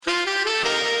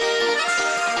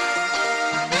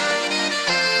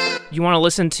You want to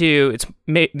listen to,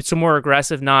 it's a more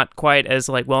aggressive, not quite as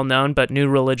like well known, but New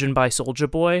Religion by Soulja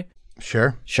Boy.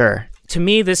 Sure. To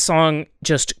me, this song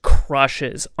just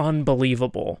crushes.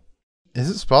 Unbelievable. Is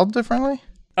it spelled differently?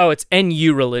 Oh, it's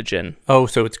NU Religion. Oh,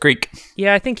 so it's Greek.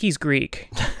 Yeah, I think he's Greek.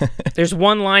 There's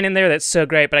one line in there that's so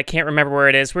great, but I can't remember where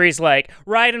it is, where he's like,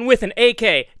 riding with an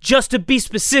AK, just to be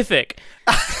specific.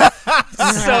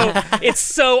 So, it's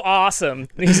so awesome.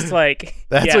 He's like,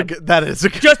 that is a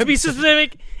good just to be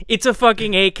specific, it's a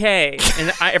fucking AK.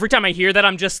 And every time I hear that,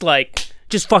 I'm just like,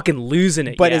 just fucking losing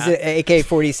it. But is it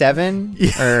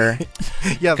AK-47? Or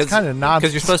yeah, it's kind of not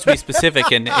because you're supposed to be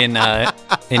specific in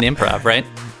improv, right?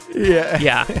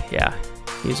 Yeah.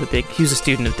 He was a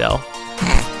student of Dell.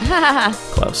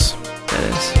 Close. That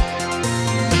is.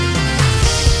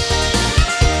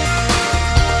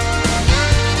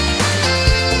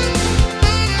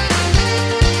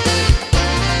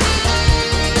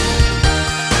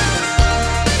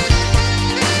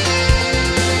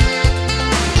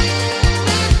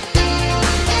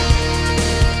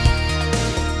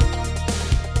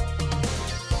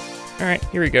 All right,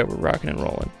 here we go. We're rocking and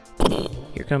rolling.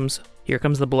 Here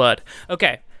comes the blood.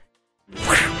 Okay.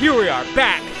 Here we are,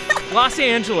 back. Los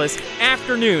Angeles,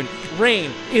 afternoon.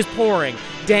 Rain is pouring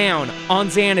down on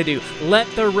Xanadu. Let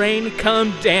the rain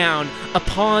come down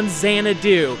upon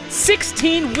Xanadu.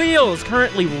 16 wheels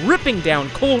currently ripping down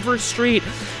Culver Street.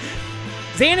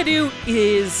 Xanadu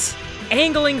is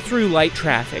angling through light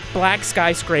traffic. Black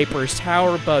skyscrapers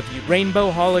tower above you.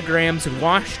 Rainbow holograms and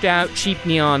washed out cheap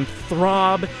neon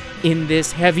throb in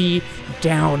this heavy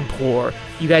downpour.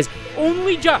 You guys,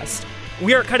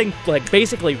 we are cutting like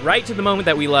basically right to the moment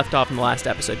that we left off in the last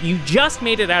episode. You just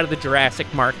made it out of the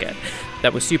Jurassic market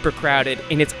that was super crowded,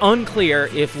 and it's unclear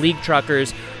if League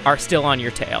truckers are still on your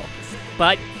tail.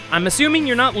 But I'm assuming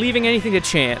you're not leaving anything to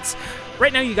chance.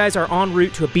 Right now you guys are en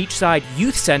route to a beachside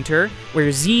youth center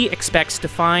where Z expects to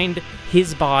find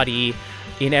his body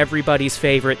in everybody's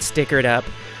favorite stickered up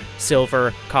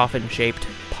silver coffin-shaped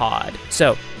pod.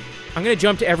 So I'm going to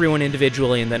jump to everyone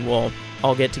individually, and then we'll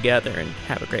all get together and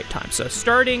have a great time. So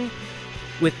starting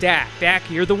with Dak. Dak,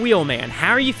 you're the wheelman.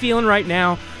 How are you feeling right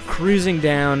now cruising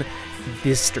down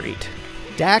this street?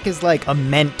 Dak is like a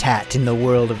mentat in the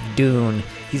world of Dune.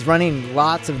 He's running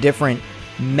lots of different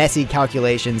messy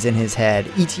calculations in his head.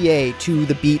 ETA to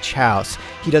the beach house.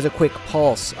 He does a quick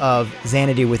pulse of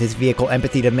Xanadu with his vehicle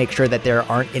empathy to make sure that there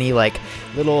aren't any like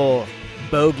little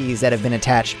bogeys that have been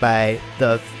attached by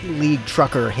the League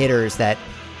trucker hitters. That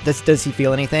does he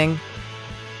feel anything?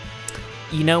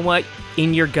 You know what?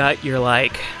 In your gut, you're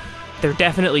like, they're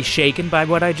definitely shaken by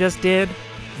what I just did,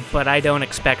 but I don't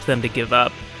expect them to give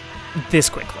up this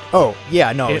quickly. Oh,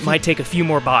 yeah, no. It might take a few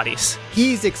more bodies.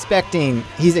 He's expecting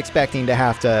to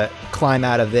have to climb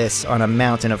out of this on a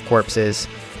mountain of corpses.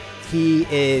 He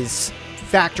is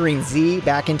factoring Z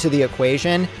back into the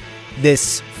equation.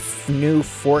 This new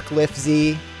forklift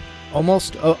Z,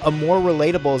 almost a more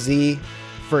relatable Z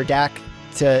for Dak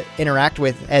to interact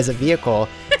with as a vehicle.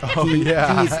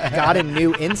 He's got a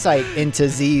new insight into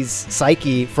Z's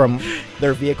psyche from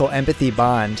their vehicle empathy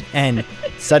bond, and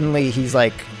suddenly he's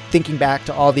like thinking back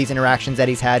to all these interactions that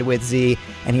he's had with Z,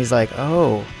 and he's like,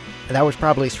 oh, that was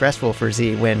probably stressful for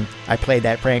Z when I played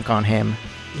that prank on him.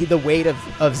 The weight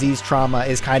of Z's trauma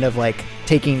is kind of like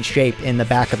taking shape in the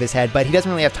back of his head, but he doesn't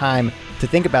really have time to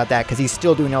think about that because he's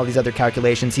still doing all these other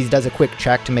calculations. He does a quick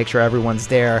check to make sure everyone's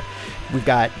there. We've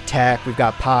got Tech, we've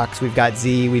got Pox, we've got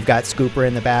Z, we've got Scooper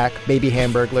in the back, baby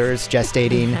hamburglers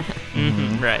gestating,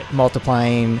 right,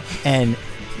 multiplying, and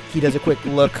he does a quick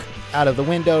look out of the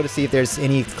window to see if there's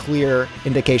any clear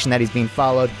indication that he's being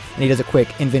followed, and he does a quick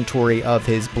inventory of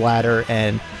his bladder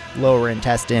and lower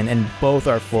intestine, and both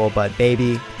are full, but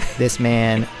baby, this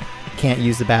man can't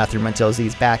use the bathroom until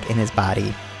Z's back in his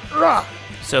body.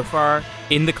 So far,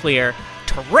 in the clear.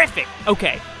 Terrific!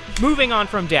 Okay, moving on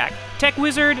from Dak. Tech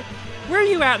Wizard, where are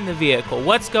you at in the vehicle?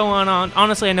 What's going on?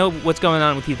 Honestly, I know what's going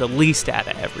on with you the least out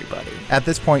of everybody. At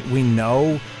this point, we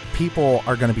know people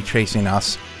are going to be chasing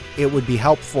us. It would be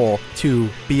helpful to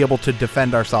be able to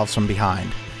defend ourselves from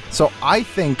behind. So I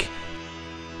think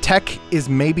Tech is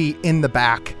maybe in the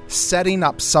back setting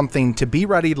up something to be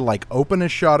ready to like open a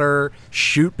shutter,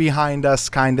 shoot behind us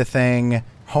kind of thing,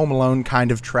 Home Alone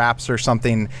kind of traps or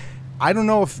something. I don't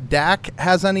know if Dak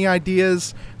has any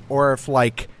ideas or if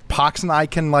like Pox and I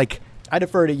can like... I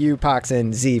defer to you, Pox,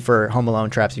 and Z for Home Alone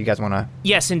traps if you guys want to...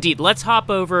 Yes, indeed. Let's hop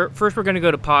over. First, we're going to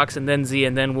go to Pox and then Z,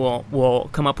 and then we'll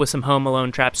come up with some Home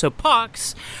Alone traps. So,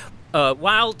 Pox,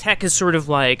 while Tech is sort of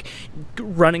like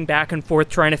running back and forth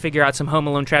trying to figure out some Home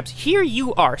Alone traps, here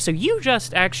you are. So you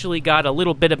just actually got a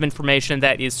little bit of information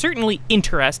that is certainly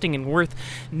interesting and worth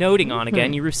noting on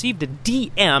again. You received a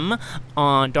DM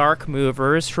on Dark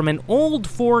Movers from an old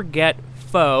forget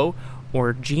foe,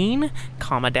 or Gene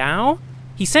Kamadao.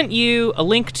 He sent you a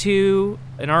link to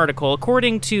an article.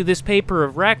 According to this paper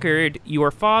of record, your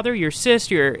father, your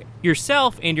sister,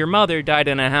 yourself, and your mother died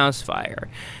in a house fire.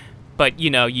 But,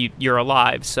 you're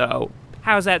alive, so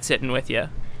how's that sitting with you?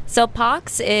 So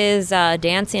Pox is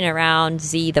dancing around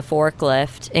Z, the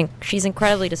forklift, and she's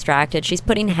incredibly distracted. She's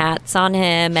putting hats on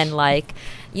him and,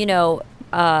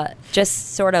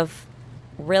 just sort of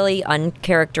really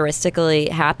uncharacteristically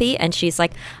happy. And she's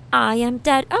like, I am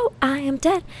dead. Oh, I am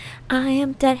dead. I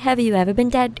am dead. Have you ever been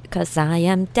dead? Because I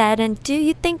am dead. And do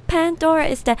you think Pandora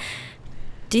is dead?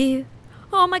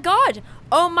 Oh, my God.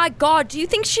 Oh, my God. Do you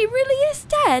think she really is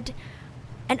dead?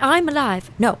 And I'm alive.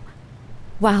 No.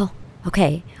 Well,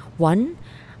 okay. One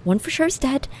for sure is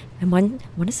dead, and one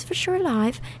is for sure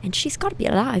alive, and she's got to be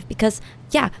alive because,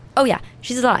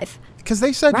 she's alive. Because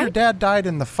they said right? Your dad died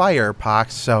in the fire,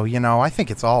 Pox, so, I think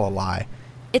it's all a lie.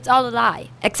 It's all a lie,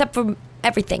 except for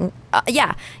everything.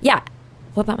 Yeah.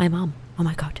 What about my mom? Oh,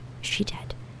 my God. Is she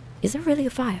dead? Is there really a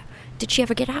fire? Did she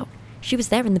ever get out? She was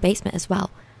there in the basement as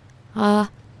well. Well,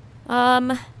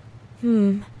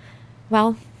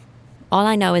 all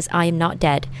I know is I am not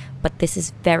dead, but this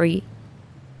is very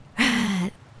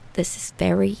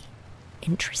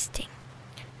interesting.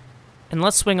 And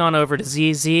let's swing on over to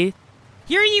ZZ.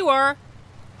 Here you are,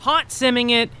 hot simming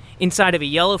it inside of a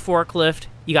yellow forklift.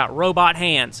 You got robot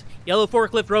hands. Yellow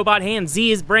forklift, robot hands.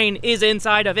 Z's brain is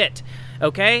inside of it.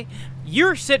 Okay?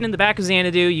 You're sitting in the back of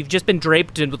Xanadu. You've just been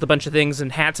draped with a bunch of things,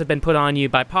 and hats have been put on you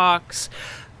by Pox.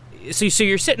 So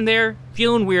you're sitting there,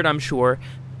 feeling weird, I'm sure.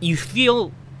 You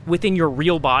feel within your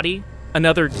real body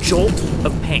another jolt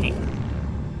of pain.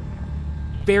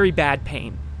 Very bad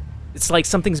pain. It's like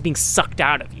something's being sucked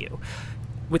out of you.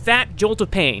 With that jolt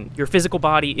of pain, your physical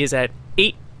body is at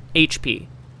 8 HP.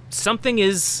 Something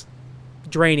is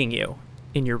draining you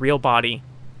in your real body.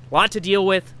 A lot to deal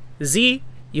with. Z,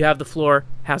 you have the floor.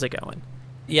 How's it going?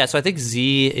 Yeah, so I think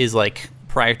Z is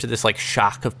prior to this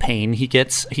shock of pain he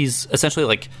gets, he's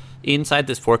essentially inside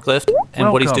this forklift,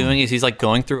 and what he's doing is he's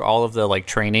going through all of the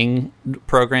training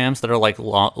programs that are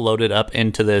loaded up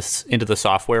into the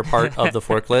software part of the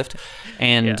forklift.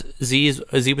 And Z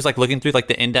was looking through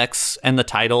the index and the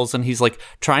titles, and he's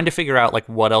trying to figure out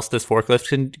what else this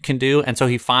forklift can do. And so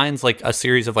he finds a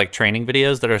series of training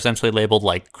videos that are essentially labeled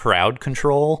crowd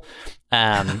control.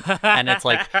 And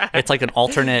it's an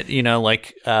alternate,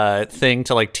 thing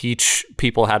to teach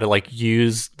people how to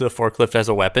use the forklift as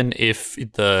a weapon if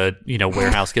the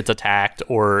warehouse gets attacked,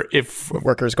 or if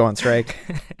workers go on strike.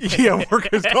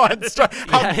 Workers go on strike.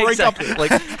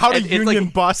 How to union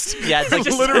bust. Yeah,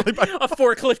 it's literally a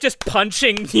forklift just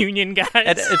punching union guys.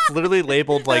 And it's literally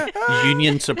labeled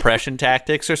union suppression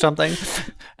tactics or something.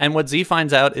 And what Z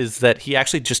finds out is that he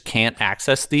actually just can't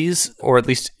access these, or at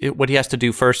least what he has to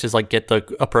do first is get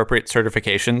the appropriate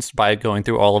certifications by going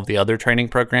through all of the other training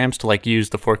programs to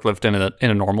use the forklift in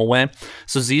a normal way.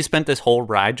 So Z spent this whole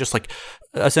ride just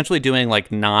essentially doing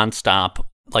nonstop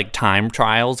time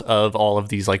trials of all of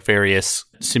these various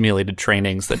simulated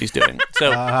trainings that he's doing.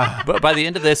 So but by the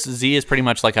end of this, Z is pretty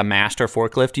much a master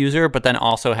forklift user, but then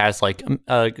also has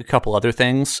a couple other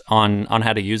things on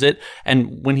how to use it.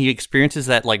 And when he experiences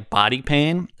that body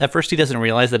pain, at first he doesn't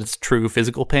realize that it's true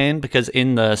physical pain, because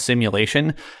in the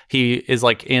simulation he is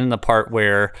in the part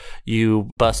where you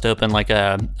bust open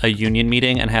a union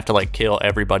meeting and have to kill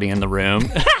everybody in the room.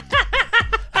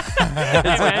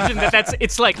 Imagine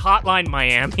it's like Hotline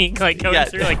Miami, going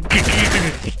through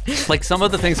some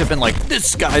of the things have been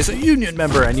this guy's a union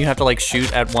member, and you have to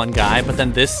shoot at one guy, but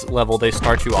then this level they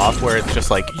start you off where it's just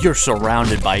you're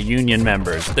surrounded by union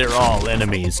members, they're all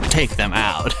enemies, take them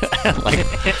out.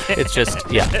 It's just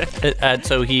and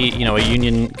so he a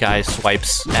union guy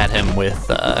swipes at him with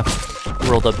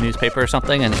rolled up newspaper or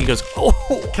something, and he goes,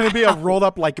 oh, can it be a rolled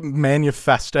up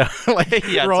manifesto?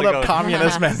 Rolled up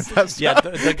communist manifesto. Yeah,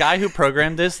 the guy who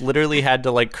programmed this literally had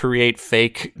to create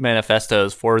fake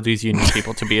manifestos for these union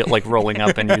people to be rolling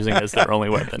up and using as their only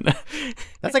weapon.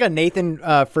 That's a Nathan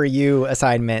for you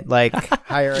assignment,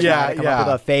 hire a guy to come up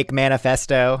with a fake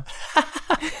manifesto.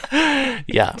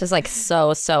 Yeah, just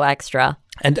so extra.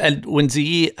 And when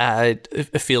Z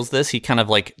feels this, he kind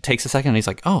of takes a second and he's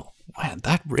like, oh man,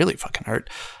 that really fucking hurt.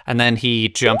 And then he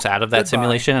jumps out of that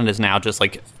simulation and is now just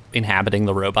inhabiting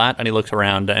the robot. And he looks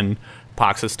around, and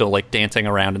Pox is still dancing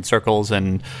around in circles,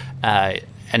 and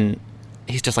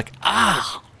he's just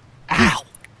ow,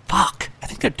 fuck. I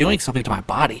think they're doing something to my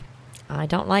body. I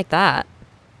don't like that.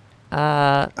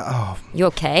 You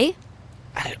okay?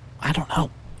 I don't know.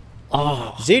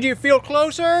 Oh, Z, do you feel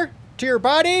closer to your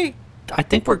body? I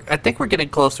think we're getting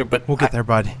closer, but We'll get there,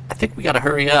 bud. I think we gotta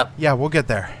hurry up. Yeah, we'll get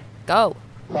there. Go.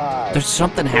 There's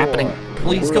something happening.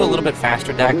 Please go a little bit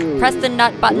faster, Dak. Press the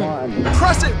nut button.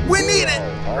 Press it! We need it!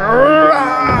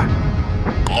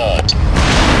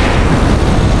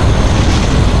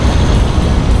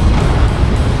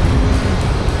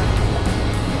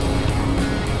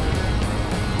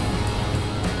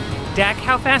 Dak,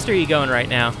 how fast are you going right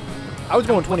now? I was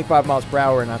going 25 miles per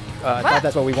hour, and I thought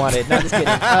that's what we wanted. No, just kidding.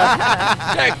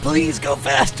 Dak, please go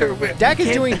faster. Dak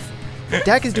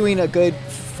is doing a good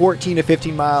 14 to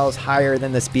 15 miles higher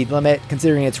than the speed limit,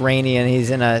 considering it's rainy and he's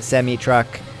in a semi truck.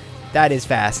 That is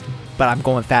fast, but I'm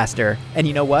going faster. And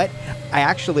you know what?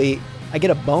 I get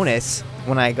a bonus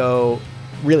when I go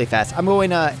really fast. I'm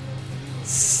going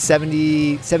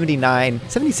 70, 79,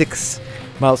 76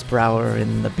 miles per hour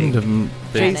in the big In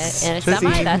a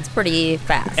semi, that's pretty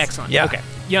fast. Excellent. Yeah. Okay.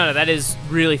 Yana, that is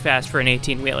really fast for an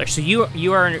 18-wheeler. So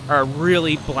you are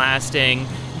really blasting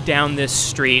down this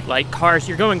street. Like cars,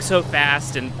 you're going so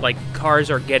fast, and like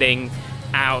cars are getting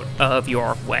out of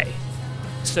your way.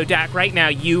 So Dak, right now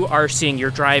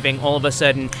you're driving. All of a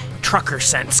sudden, trucker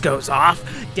sense goes off.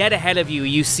 Dead ahead of you,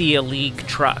 you see a League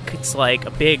truck. It's like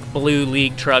a big blue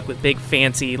League truck with big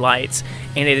fancy lights,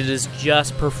 and it has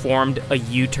just performed a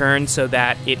U-turn so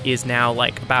that it is now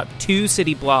like about 2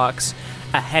 city blocks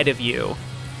ahead of you,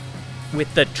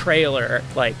 with the trailer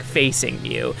like facing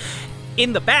you.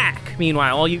 In the back,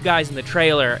 meanwhile, all you guys in the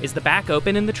trailer, is the back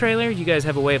open in the trailer? You guys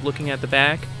have a way of looking at the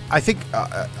back? I think,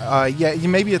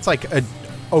 maybe it's like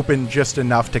open just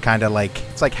enough to kind of like,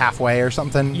 it's like halfway or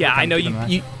something. Yeah, I know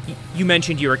you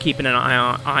mentioned you were keeping an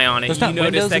eye on it. There's you not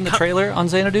windows in the trailer on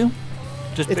Xanadu?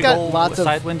 Just It's big got old lots of-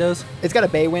 side windows? It's got a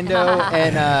bay window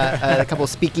and a couple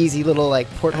speakeasy little like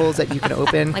portholes that you can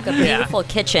open. Like a beautiful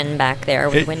kitchen back there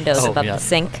with windows above the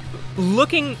sink.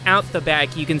 Looking out the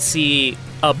back, you can see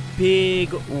a big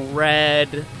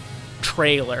red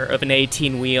trailer of an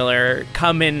 18-wheeler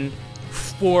coming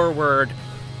forward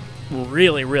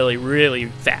really, really, really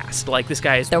fast. Like this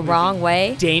guy is The wrong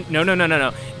way?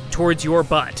 No. Towards your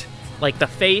butt. Like the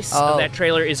face of that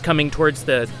trailer is coming towards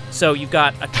so you've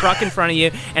got a truck in front of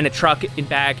you and a truck in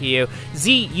back of you.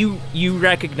 Z, you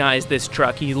recognize this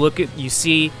truck. You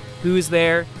see who's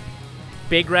there.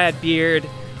 Big red beard,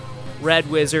 red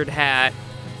wizard hat.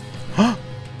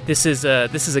 This is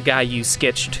a guy you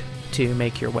sketched to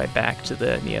make your way back to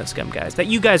the Neoscum guys that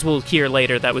you guys will hear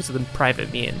later. That was the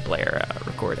private me and Blair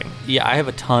recording. Yeah, I have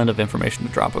a ton of information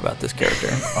to drop about this character.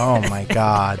 Oh my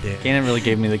god, dude. Cannon really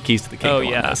gave me the keys to the kingdom. Oh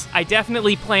yeah, on this. I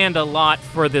definitely planned a lot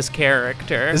for this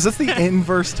character. Is this the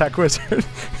inverse tech wizard?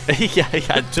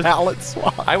 yeah. Just Palette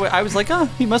swap. I was like,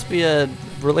 he must be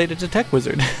related to Tech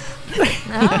Wizard.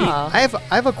 Oh. I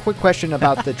have a quick question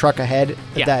about the truck ahead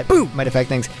that might affect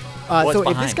things. What's So if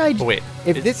behind? this guy, Oh, wait.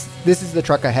 this is the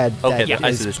truck ahead Okay, that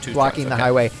I see there's is 2 blocking trucks, the okay.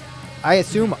 highway, I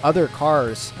assume other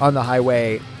cars on the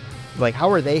highway, like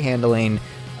how are they handling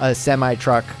a semi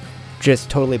truck just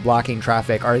totally blocking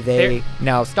traffic? Are they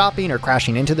now stopping or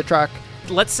crashing into the truck?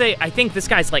 Let's say I think this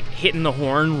guy's like hitting the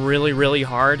horn really, really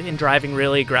hard and driving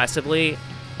really aggressively.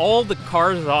 All the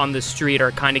cars on the street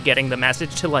are kind of getting the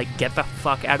message to like get the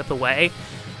fuck out of the way.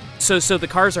 So the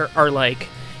cars are like,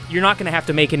 you're not going to have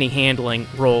to make any handling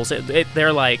rolls.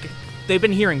 They're like, they've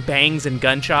been hearing bangs and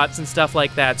gunshots and stuff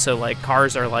like that. So like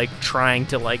cars are like trying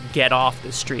to like get off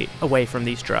the street away from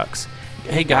these trucks.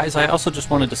 Hey guys, I also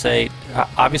just wanted to say,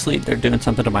 obviously they're doing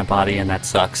something to my body and that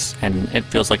sucks, and it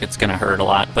feels like it's going to hurt a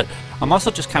lot, but I'm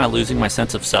also just kind of losing my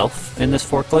sense of self in this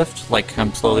forklift. Like,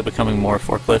 I'm slowly becoming more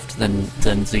forklift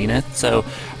than Zenith, so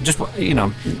just,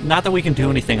 not that we can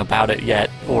do anything about it yet,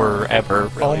 or ever,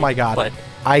 really, Oh my god. but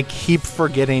I keep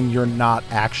forgetting you're not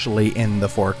actually in the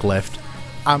forklift.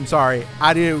 I'm sorry.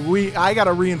 I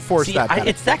gotta reinforce see, that. better.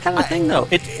 it's that kind of thing, though.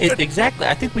 Exactly.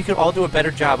 I think we could all do a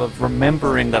better job of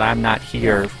remembering that I'm not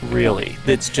here, really.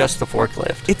 It's just the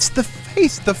forklift. It's the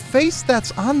face. The face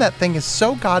that's on that thing is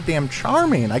so goddamn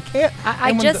charming. I can't. I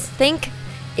and when just think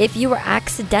if you were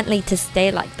accidentally to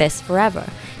stay like this forever,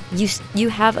 you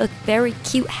have a very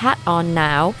cute hat on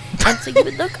now, and so you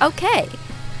would look okay.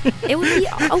 It would be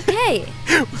okay.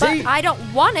 But I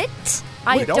don't want it.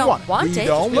 I don't want it.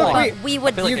 But we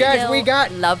would You guys,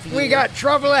 love you. we got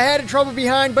trouble ahead and trouble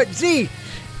behind, but Z,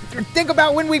 think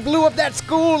about when we blew up that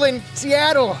school in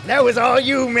Seattle. That was all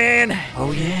you, man.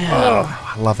 Oh, yeah.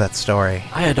 I love that story.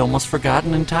 I had almost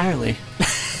forgotten entirely.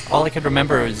 All I could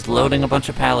remember is loading a bunch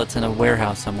of pallets in a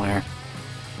warehouse somewhere.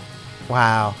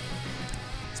 Wow.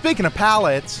 Speaking of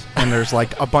pallets, and there's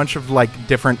like a bunch of like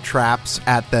different traps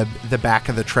at the back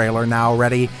of the trailer now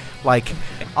ready. Like,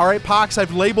 all right, Pox,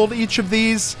 I've labeled each of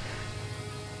these.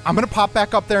 I'm gonna pop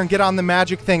back up there and get on the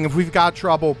magic thing if we've got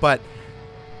trouble. But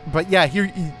yeah,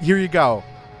 here you go.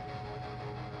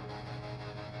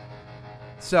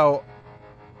 So,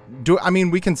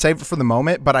 we can save it for the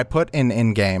moment, but I put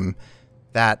in game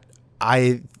that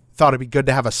I thought it'd be good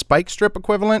to have a spike strip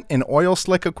equivalent, an oil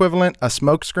slick equivalent, a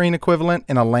smoke screen equivalent,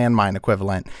 and a landmine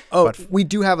equivalent. Oh, we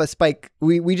do have a spike.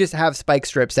 We just have spike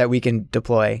strips that we can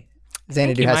deploy.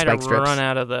 Xanadu has spike strips. Run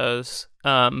out of those,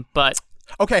 but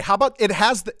okay. How about it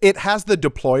has the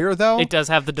deployer though? It does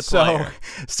have the deployer.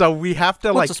 So we have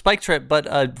to it's a spike strip, but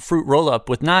a fruit roll up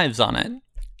with knives on it.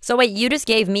 So wait, you just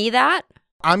gave me that?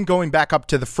 I'm going back up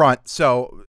to the front,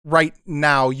 so right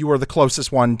now you are the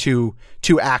closest one to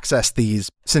access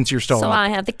these since you're still So on. I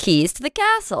have the keys to the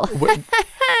castle.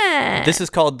 This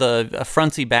is called the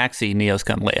frontsy backsy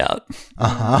Neoscum layout.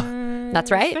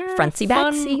 That's right. Frontsy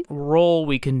backsy. Roll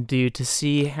we can do to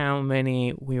see how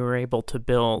many we were able to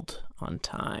build on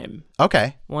time.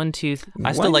 Okay. 1, 2, 3.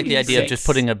 I still like the idea of just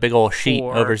putting a big old sheet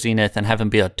 4. over Zenith and have him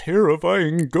be a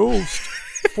terrifying ghost.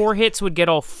 4 hits would get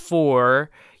all 4.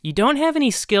 You don't have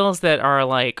any skills that are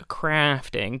like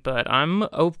crafting, but I'm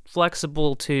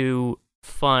flexible to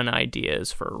fun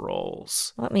ideas for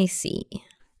rolls. Let me see.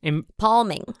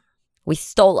 Palming. We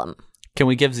stole them. Can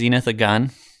we give Zenith a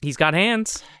gun? He's got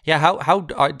hands. Yeah, how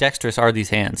dexterous are these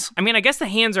hands? I guess the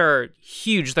hands are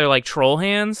huge. They're like troll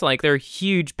hands. Like, they're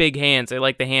huge, big hands. They're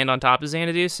like the hand on top of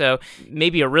Xanadu, so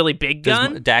maybe a really big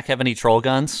gun. Does Dak have any troll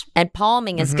guns? And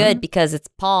palming is good because it's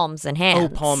palms and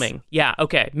hands. Oh, palming. Yeah,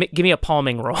 okay. Give me a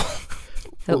palming roll.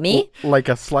 Who, me? Like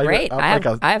a slider. Great. I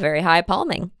have very high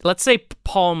palming. Let's say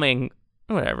palming.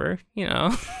 Whatever,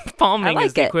 palming like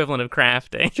is the it. equivalent of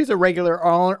crafting. She's a regular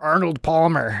Arnold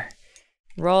Palmer.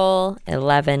 Roll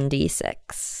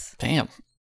 11d6. Damn.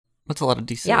 That's a lot of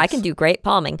D6. Yeah, I can do great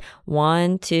palming.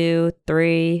 1, 2,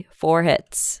 3, 4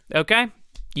 hits. Okay,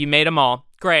 you made them all.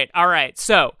 Great. All right,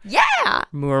 so Yeah!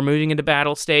 we're moving into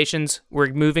battle stations.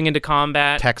 We're moving into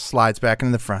combat. Text slides back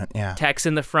into the front. Yeah. Tech's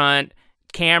in the front.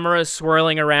 Cameras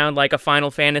swirling around like a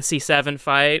Final Fantasy VII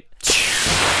fight.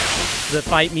 The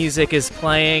fight music is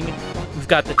playing. We've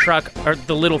got the truck, or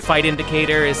the little fight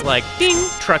indicator is like, ding,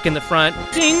 truck in the front,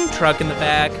 ding, truck in the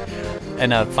back.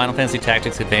 And a Final Fantasy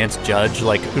Tactics Advanced judge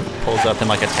pulls up in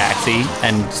like a taxi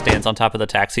and stands on top of the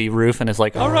taxi roof and is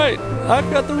like, all right,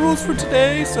 I've got the rules for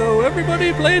today, so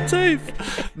everybody play it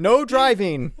safe. No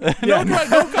driving. No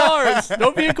cars,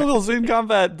 no vehicles in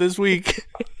combat this week.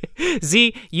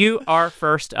 Z, you are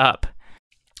first up.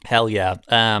 Hell yeah.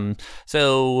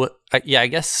 I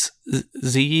guess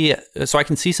Z, so I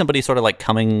can see somebody sort of like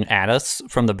coming at us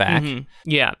from the back. Mm-hmm.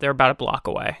 Yeah, they're about a block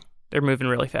away. They're moving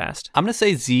really fast. I'm going to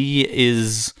say Z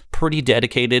is pretty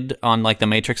dedicated on like the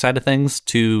Matrix side of things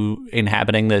to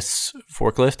inhabiting this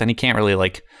forklift, and he can't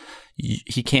really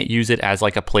he can't use it as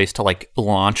like a place to like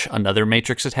launch another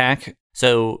Matrix attack.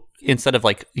 So instead of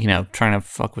trying to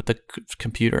fuck with the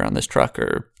computer on this truck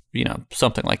or,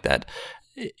 something like that,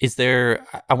 is there,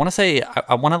 I want to say,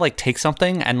 I want to like take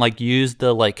something and like use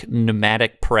the like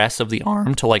pneumatic press of the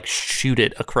arm to like shoot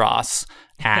it across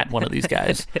at one of these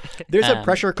guys. There's a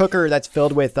pressure cooker that's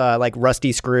filled with like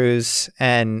rusty screws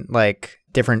and like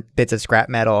different bits of scrap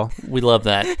metal. We love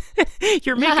that.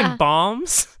 You're making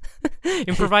bombs?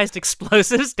 Improvised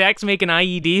explosives? Dak's making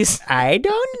IEDs? I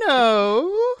don't know.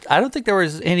 I don't think there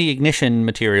was any ignition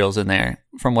materials in there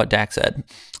from what Dak said.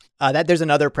 There's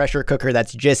another pressure cooker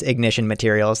that's just ignition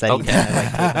materials that he's gonna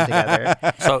like put them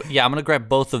together. So yeah, I'm gonna grab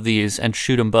both of these and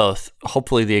shoot them both.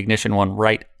 Hopefully the ignition one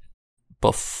right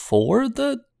before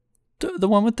the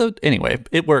one with the. Anyway,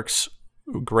 it works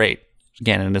great.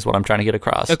 Ganon is what I'm trying to get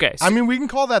across. Okay. So, we can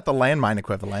call that the landmine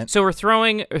equivalent. so we're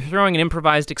throwing an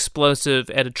improvised explosive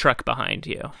at a truck behind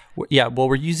you. Yeah, well,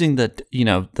 we're using the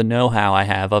know-how I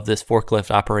have of this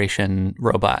forklift operation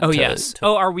robot. Oh, yes.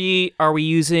 Are we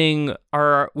using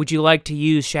would you like to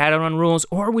use Shadowrun rules,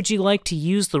 or would you like to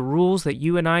use the rules that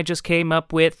you and I just came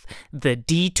up with? The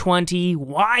D20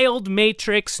 Wild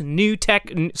Matrix new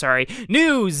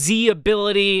Z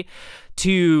ability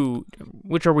to,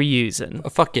 which are we using?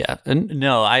 Fuck yeah.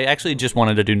 No, I actually just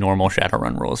wanted to do normal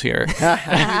Shadowrun rules here.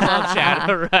 I love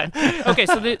Shadowrun. Okay,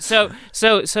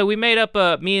 so we made up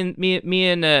me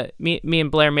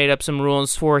and Blair made up some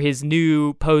rules for his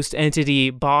new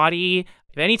post-entity body.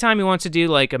 If anytime he wants to do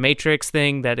like a Matrix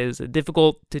thing that is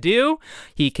difficult to do,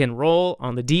 he can roll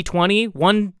on the D20.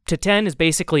 1 to 10 is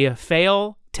basically a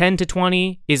fail. 10 to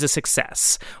 20 is a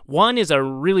success. 1 is a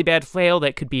really bad fail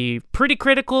that could be pretty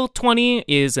critical. 20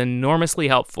 is enormously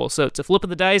helpful. So it's a flip of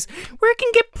the dice where it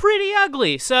can get pretty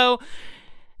ugly. So,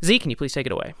 Z, can you please take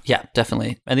it away? Yeah,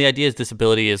 definitely. And the idea is this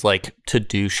ability is like to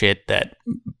do shit that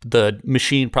the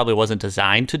machine probably wasn't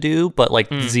designed to do, but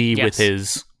like Z with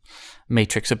his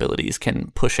matrix abilities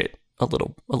can push it a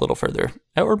little further,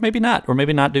 or maybe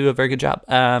not do a very good job.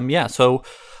 Yeah, so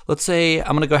let's say I'm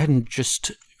going to go ahead and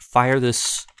just fire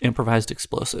this improvised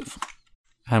explosive,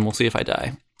 and we'll see if I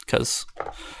die, because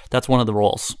that's one of the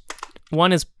rolls.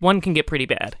 One can get pretty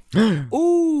bad.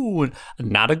 Ooh,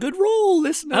 not a good roll,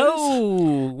 listeners.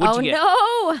 Oh, what'd you get? No.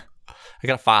 I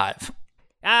got a 5.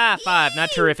 5, not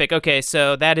terrific. Okay,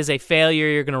 so that is a failure.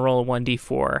 You're going to roll a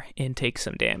 1d4 and take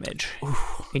some damage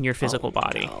in your physical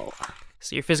body. No.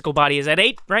 So your physical body is at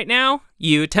 8 right now.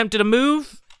 You attempted a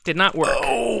move, did not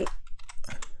work.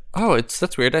 Oh,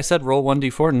 that's weird. I said roll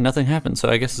 1d4 and nothing happened, so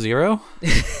I guess 0?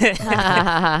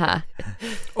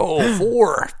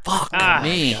 4. Fuck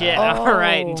me. Shit. All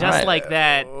right, just like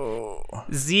that,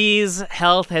 Z's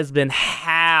health has been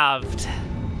halved.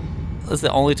 That's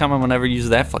the only time I'm going to ever use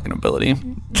that fucking ability.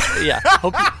 Yeah,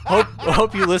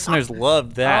 hope you listeners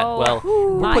loved that. Well,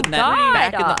 we're putting that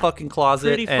back in the fucking closet.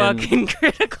 Pretty fucking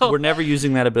critical. We're never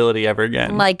using that ability ever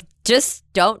again. Like, just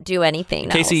don't do anything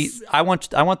Casey, else.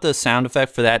 I want the sound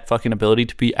effect for that fucking ability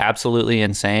to be absolutely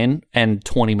insane and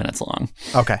 20 minutes long.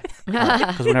 Okay.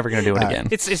 Because we're never going to do it again.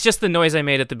 It's just the noise I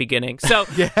made at the beginning. So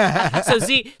so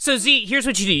Z, here's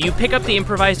what you do. You pick up the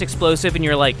improvised explosive and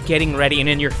you're like getting ready, and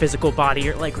in your physical body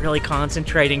you're like really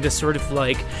concentrating to sort of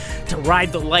like to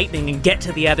ride the lightning and get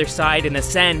to the other side and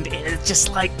ascend. And it's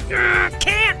just like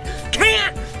can't,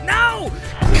 no.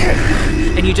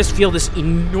 And you just feel this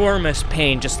enormous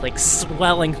pain just like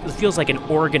swelling. It feels like an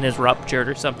organ is ruptured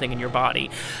or something in your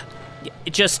body.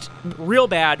 It just real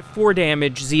bad. 4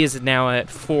 damage. Z is now at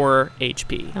 4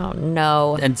 HP. Oh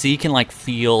no. And Z can like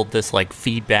feel this like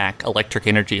feedback electric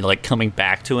energy like coming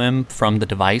back to him from the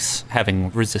device,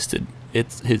 having resisted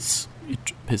his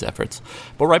efforts.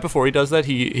 But right before he does that,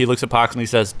 he looks at Pox and he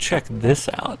says, "Check this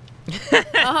out."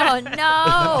 Oh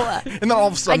no. And then all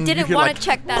of a I sudden didn't you hear want to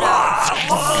check that out.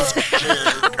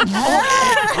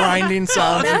 grinding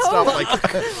sounds and stuff like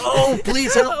Oh,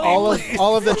 please help me.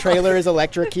 All of the trailer is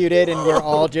electrocuted, and we're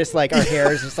all just like, our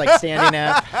hair is just like standing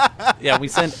up. Yeah, we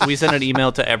sent an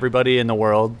email to everybody in the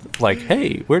world like,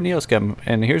 "Hey, we're Neoscum,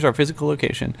 and here's our physical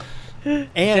location."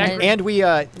 And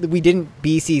we didn't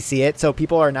BCC it, so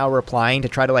people are now replying to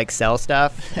try to like sell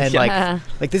stuff, and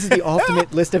like this is the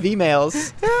ultimate list of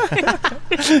emails.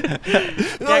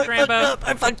 Jack Rambo.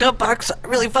 I fucked up, Pox. I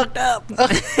really fucked up.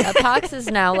 Pox is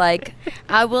now like,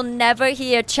 I will never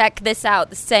hear check this out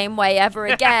the same way ever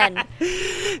again.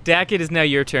 Dak, it is now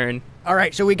your turn. All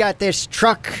right, so we got this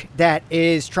truck that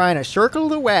is trying to circle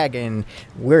the wagon.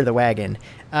 We're the wagon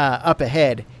up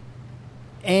ahead,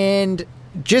 and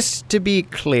just to be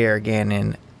clear,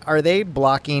 Gannon, are they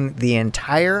blocking the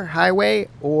entire highway,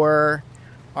 or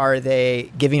are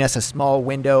they giving us a small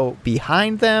window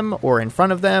behind them or in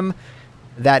front of them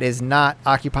that is not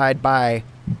occupied by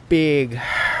big,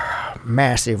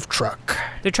 massive truck?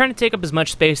 They're trying to take up as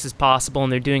much space as possible,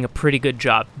 and they're doing a pretty good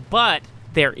job. But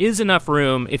there is enough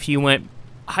room if you went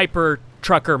hyper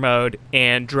trucker mode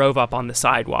and drove up on the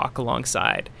sidewalk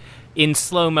alongside. In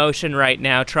slow motion right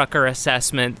now, trucker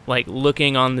assessment, like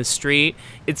looking on the street,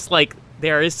 it's like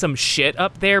there is some shit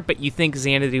up there, but you think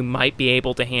Xanadu might be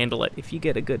able to handle it if you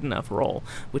get a good enough roll,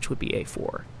 which would be a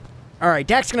 4. All right,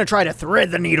 Dak's going to try to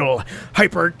thread the needle.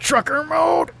 Hyper trucker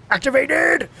mode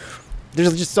activated.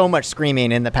 There's just so much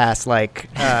screaming in the past, like,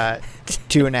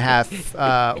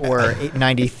 2.5 or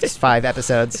 95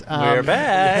 episodes. We're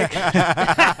back.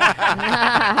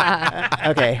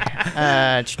 Okay.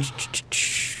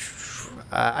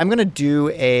 I'm going to do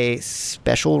a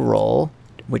special roll,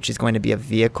 which is going to be a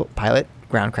vehicle pilot,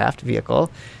 groundcraft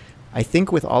vehicle. I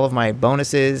think with all of my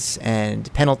bonuses and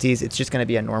penalties, it's just going to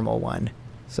be a normal one.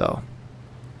 So,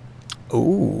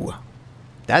 ooh,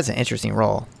 that's an interesting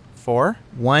roll. 4?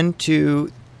 1, 2,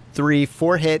 3,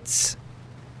 4 hits,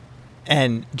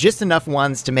 and just enough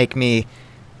ones to make me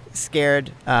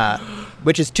scared,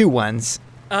 which is 2 ones.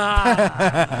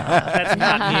 That's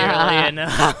not nearly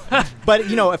enough. But,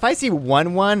 you know, if I see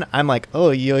 1, I'm like,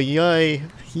 oh,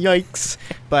 yikes.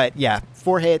 But, yeah,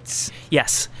 4 hits.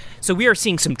 Yes. So we are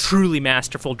seeing some truly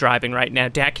masterful driving right now.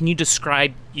 Dak, can you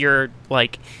describe your,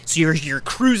 like, so you're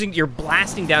cruising, you're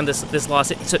blasting down this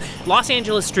Los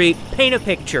Angeles street. Paint a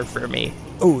picture for me.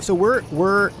 Oh, so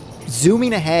we're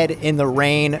zooming ahead in the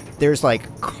rain. There's,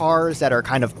 like, cars that are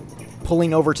kind of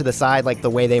pulling over to the side like the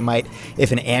way they might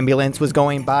if an ambulance was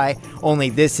going by,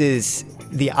 only this is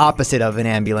the opposite of an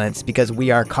ambulance because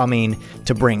we are coming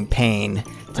to bring pain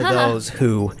to those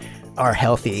who are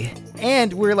healthy.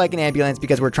 And we're like an ambulance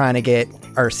because we're trying to get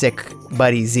our sick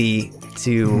buddy Z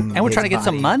to And we're trying to get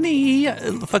some money.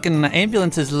 Fucking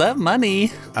ambulances love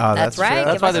money. Oh, That's right.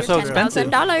 That's Give why us they're so your expensive.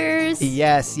 $10,000.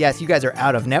 Yes, you guys are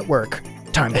out of network.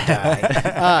 Time to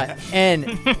die. And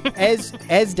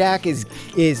as Dak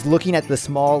is looking at the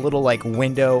small little like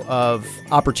window of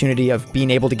opportunity of being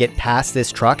able to get past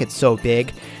this truck, it's so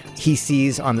big. He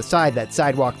sees on the side that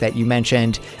sidewalk that you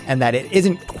mentioned, and that it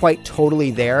isn't quite totally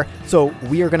there. So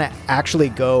we are going to actually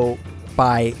go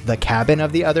by the cabin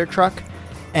of the other truck,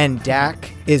 and Dak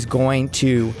is going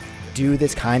to do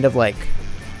this kind of like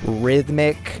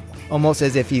rhythmic, almost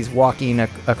as if he's walking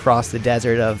across the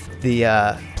desert of the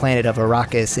planet of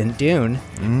Arrakis in Dune.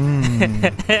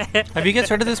 Have you guys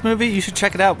heard of this movie? You should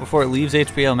check it out before it leaves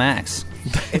HBO Max.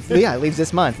 It leaves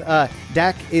this month.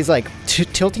 Dak is like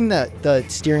tilting the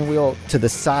steering wheel to the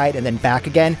side and then back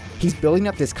again. He's building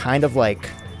up this kind of like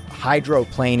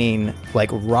hydroplaning, like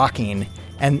rocking.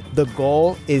 And the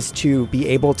goal is to be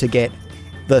able to get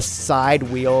the side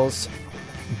wheels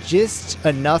just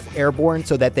enough airborne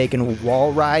so that they can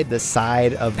wall ride the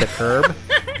side of the curb.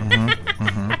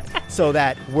 So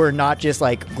that we're not just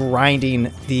like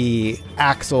grinding the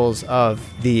axles of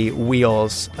the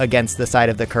wheels against the side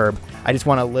of the curb. I just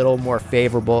want a little more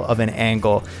favorable of an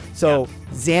angle. So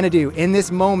Xanadu in this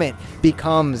moment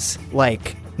becomes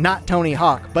like not Tony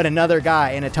Hawk, but another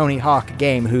guy in a Tony Hawk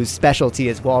game whose specialty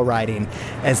is wall riding,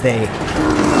 as they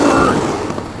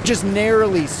just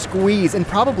narrowly squeeze and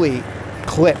probably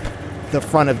clip the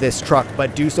front of this truck,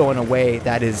 but do so in a way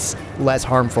that is less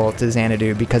harmful to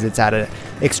Xanadu because it's at an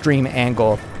extreme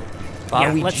angle.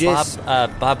 Bob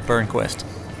Bob Burnquist.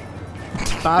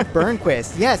 Bob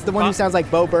Burnquist. Yes, the one who sounds like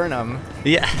Bo Burnham.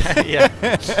 Yeah, yeah.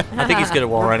 I think he's good at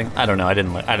wall riding. I don't know. I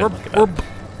didn't look it up.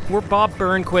 We're Bob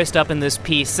Burnquist up in this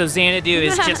piece, so Xanadu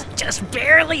is just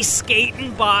barely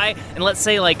skating by, and let's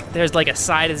say like there's like a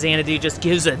side of Xanadu just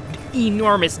gives an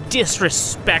enormous,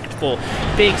 disrespectful,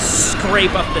 big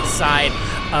scrape up the side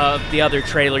of the other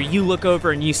trailer. You look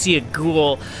over and you see a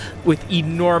ghoul with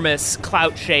enormous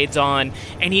clout shades on,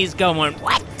 and he's going,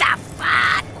 "What the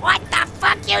fuck? What the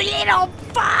fuck, you little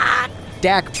fuck?"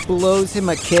 Dak blows him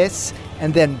a kiss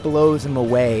and then blows him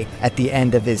away at the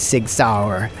end of his Sig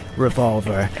Sauer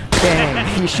revolver.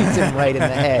 Bang, he shoots him right in the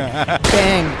head.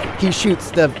 Bang, he shoots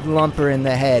the lumper in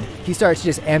the head. He starts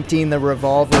just emptying the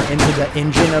revolver into the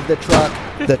engine of the truck.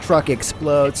 The truck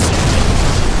explodes.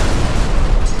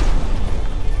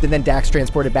 And then Dak's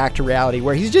transported back to reality,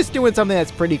 where he's just doing something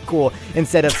that's pretty cool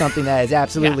instead of something that is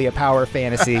absolutely a power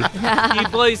fantasy.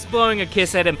 He's blowing a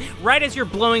kiss at him. Right as you're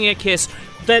blowing a kiss,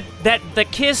 the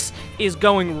kiss is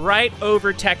going right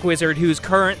over Tech Wizard, who's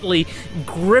currently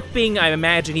gripping. I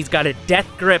imagine he's got a death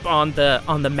grip on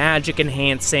the magic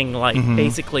enhancing, like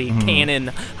basically cannon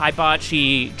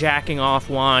hibachi jacking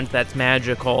off wand that's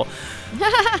magical.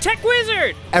 Tech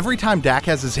Wizard! Every time Dak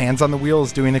has his hands on the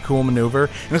wheels doing a cool maneuver,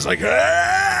 and it's like,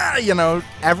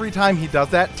 every time he does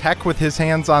that, Tech with his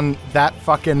hands on that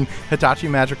fucking Hitachi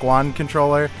Magic Wand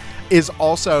controller is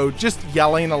also just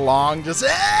yelling along, just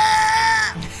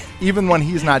even when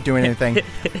he's not doing anything.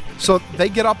 So they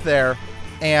get up there,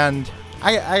 and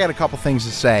I got a couple things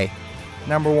to say.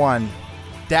 Number one,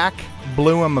 Dak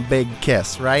blew him a big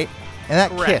kiss, right? And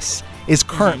that kiss is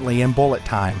currently in bullet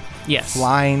time. Yes.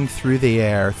 Flying through the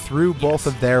air, through both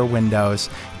of their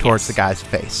windows towards the guy's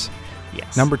face.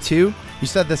 Yes. Number two, you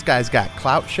said this guy's got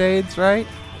clout shades, right?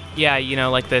 Yeah,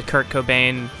 like the Kurt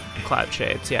Cobain clout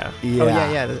shades, yeah. Oh,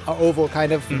 yeah, the oval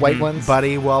kind of white ones.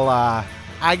 Buddy, well,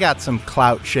 I got some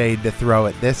clout shade to throw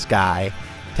at this guy.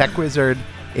 Tech Wizard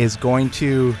is going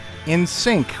to, in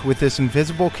sync with this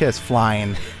invisible kiss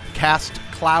flying, cast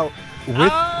clout with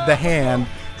the hand.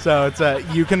 So it's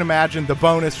you can imagine the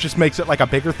bonus just makes it like a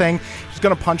bigger thing. He's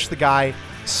going to punch the guy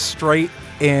straight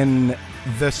in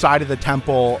the side of the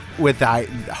temple with I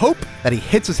hope that he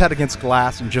hits his head against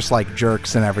glass and just like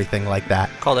jerks and everything like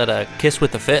that. Call that a kiss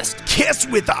with a fist. Kiss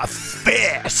with a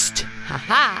fist!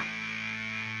 Ha-ha.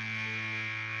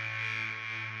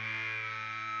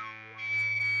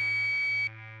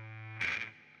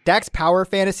 Dak's power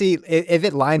fantasy, if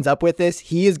it lines up with this,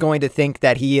 he is going to think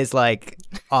that he is like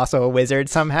also a wizard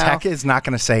somehow. Tech is not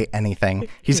going to say anything.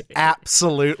 He's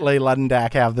absolutely letting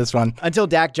Dak have this one. Until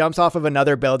Dak jumps off of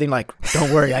another building like,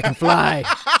 don't worry, I can fly.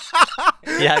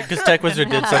 Yeah, because Tech Wizard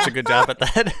did such a good job at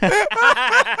that.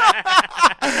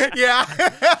 Yeah.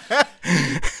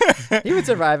 He would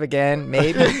survive again,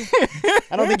 maybe.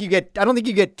 I don't think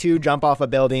you get two jump off of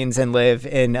buildings and live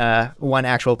in one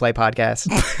actual play podcast.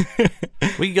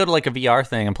 We could go to like a VR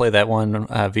thing and play that one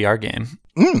VR game.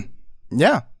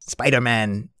 Yeah.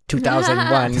 Spider-Man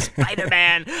 2001.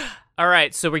 Spider-Man. All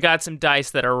right, so we got some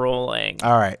dice that are rolling.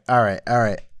 All right.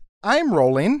 I'm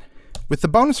rolling with the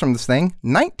bonus from this thing,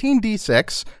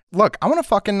 19d6. Look, I want to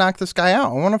fucking knock this guy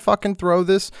out. I want to fucking throw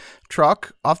this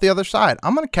truck off the other side.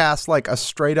 I'm going to cast like a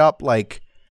straight up like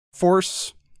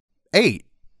force 8.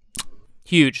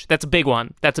 Huge. That's a big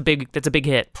one. That's a big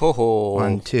hit. Oh.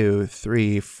 1, 2,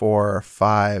 3, 4,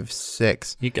 5,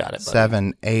 6. You got it, buddy.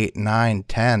 7, 8, 9,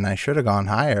 10. I should have gone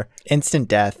higher. Instant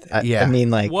death. Yeah. I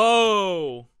mean, like,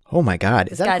 Whoa. oh my God.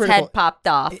 Is This that a guy's critical? head popped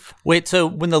off. Wait, so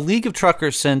when the League of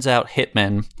Truckers sends out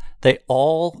hitmen, they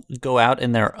all go out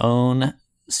in their own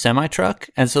semi-truck?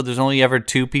 And so there's only ever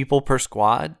 2 people per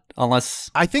squad? Unless...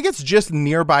 I think it's just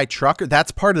nearby trucker.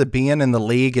 That's part of the being in the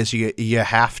league is you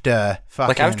have to fucking...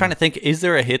 Like, I was trying to think, is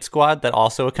there a hit squad that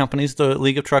also accompanies the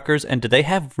League of Truckers? And do they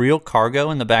have real cargo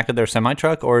in the back of their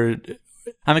semi-truck? Or...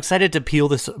 I'm excited to peel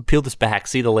this back,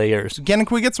 see the layers. Again,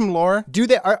 can we get some lore? Do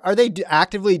they are they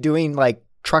actively doing like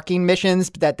trucking missions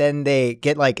that then they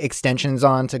get like extensions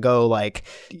on to go like,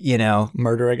 you know,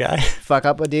 Murder a guy. fuck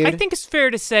up a dude? I think it's fair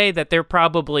to say that there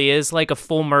probably is like a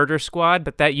full murder squad,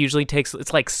 but that usually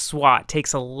it's like SWAT,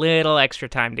 takes a little extra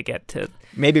time to get to.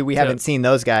 Maybe we haven't seen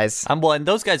those guys. Well, and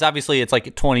those guys, obviously, it's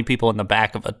like 20 people in the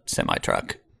back of a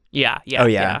semi-truck. Yeah. Oh,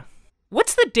 yeah.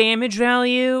 What's the damage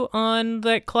value on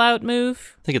that clout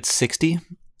move? I think it's 60.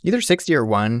 Either 60 or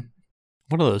 1.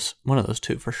 One of those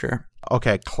 2 for sure.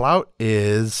 Okay, clout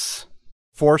is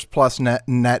force plus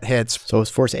net hits. So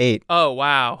it's force 8. Oh,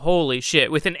 wow. Holy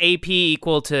shit. With an AP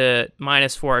equal to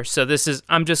 -4. So this is,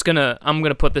 I'm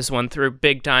gonna put this one through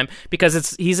big time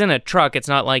because he's in a truck. It's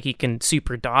not like he can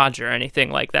super dodge or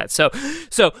anything like that. So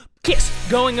Kiss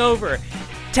going over.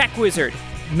 Tech Wizard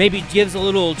maybe gives a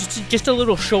little, just a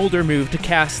little shoulder move to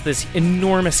cast this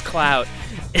enormous clout.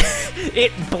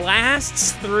 It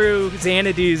blasts through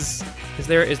Xanadu's. Is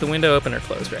the window open or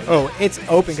closed right now? Oh, it's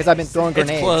open because I've been throwing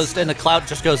grenades. It's closed, and the cloud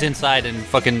just goes inside and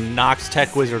fucking knocks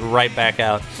Tech Wizard right back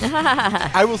out.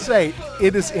 I will say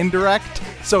it is indirect,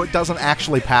 so it doesn't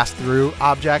actually pass through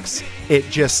objects.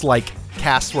 It just like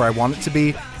casts where I want it to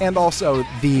be, and also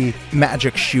the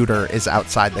magic shooter is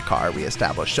outside the car we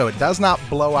established, so it does not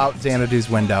blow out Xanadu's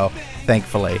window,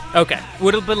 thankfully. Okay,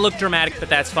 would have look dramatic, but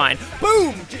that's fine.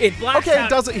 Boom! It blasts Okay,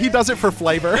 out. he does it for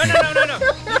flavor.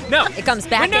 No. It comes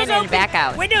back Windows in and open. back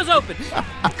out. Windows open.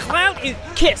 Clout is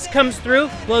Kiss comes through,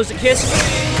 blows a kiss.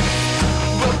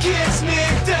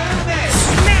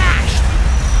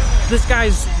 Smash! This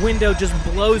guy's window just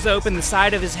blows open. The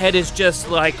side of his head is just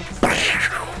like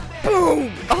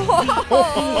boom.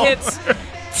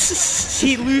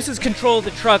 He loses control of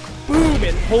the truck. Boom!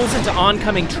 It pulls into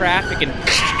oncoming traffic and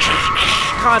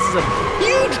causes a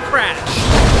huge crash.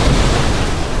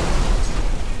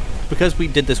 Because we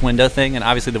did this window thing, and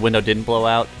obviously the window didn't blow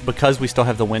out, because we still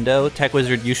have the window, Tech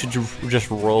Wizard, you should just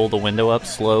roll the window up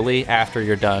slowly after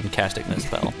you're done casting this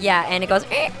spell. Yeah, and it goes.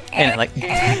 And like,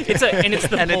 It's the and it's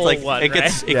pull like one, it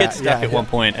gets right? it gets stuck at one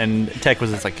point, and Tech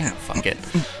Wizard's like, fuck it.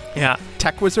 Yeah.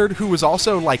 Tech Wizard, who was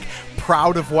also like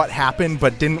proud of what happened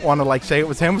but didn't want to like say it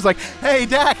was him, was like, "Hey,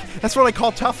 Dak, that's what you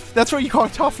call tough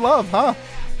love, huh?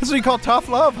 That's what you call tough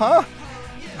love, huh?"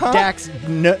 Dax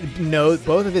knows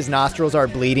both of his nostrils are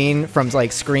bleeding from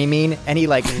like screaming, and he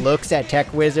like looks at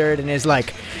Tech Wizard and is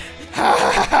like, "That's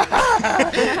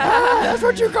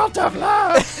what you call tough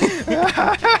love."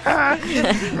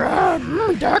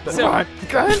 Dax want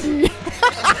candy.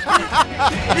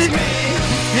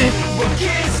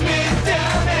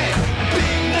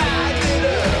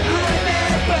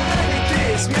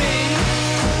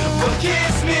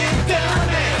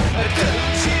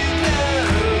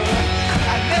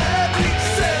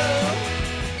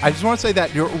 I just want to say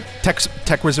that your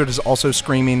Tech Wizard is also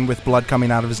screaming with blood coming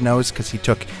out of his nose because he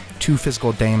took 2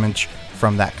 physical damage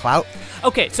from that clout.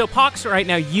 Okay, so Pox, right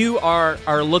now you are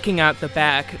looking out the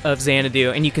back of Xanadu,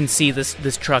 and you can see this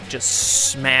truck just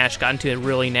smash, got into a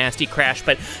really nasty crash.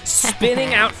 But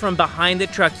spinning out from behind the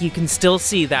truck, you can still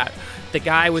see that the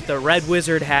guy with the red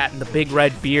wizard hat and the big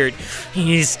red beard.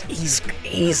 He's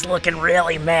looking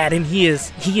really mad, and he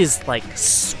is like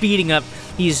speeding up.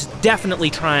 He's definitely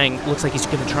trying. Looks like he's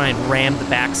going to try and ram the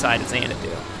backside of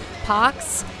Xanadu.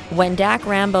 Pox, when Dak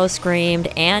Rambo screamed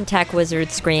and Tech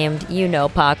Wizard screamed, you know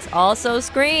Pox also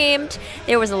screamed.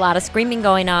 There was a lot of screaming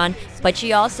going on, but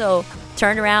she also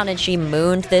turned around and she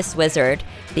mooned this wizard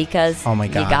because Oh my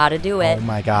god! you gotta do it. Oh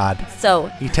my god! So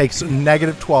He takes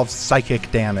 -12 psychic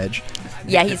damage.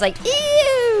 yeah, he's like,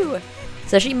 ew!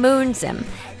 So she moons him,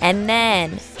 and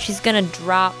then she's gonna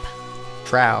drop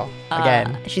trow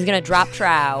again. She's gonna drop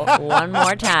trow one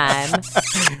more time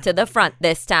to the front.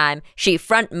 This time, she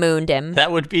front mooned him.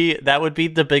 That would be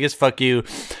the biggest fuck you.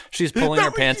 She's pulling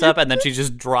her pants up and then she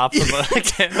just drops them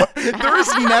again.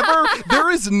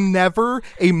 There is never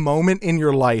a moment in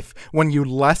your life when you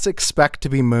less expect to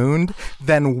be mooned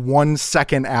than 1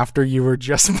 second after you were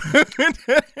just mooned.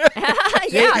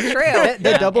 Yeah, true.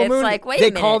 The double It's moon. like, wait they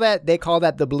a minute. call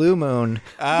that the blue moon.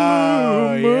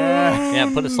 Oh yeah.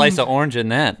 Yeah, put a slice of orange in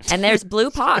that. And there's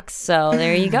blue pox, so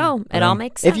there you go. It all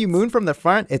makes sense. If you moon from the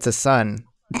front, it's a sun.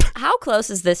 How close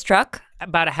is this truck?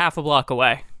 About a half a block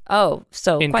away. Oh,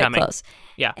 so quite Incoming. close.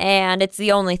 Yeah. And it's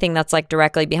the only thing that's like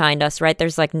directly behind us, right?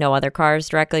 There's like no other cars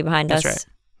directly behind That's us. right.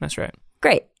 That's right.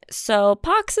 Great. So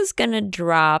Pox is going to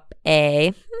drop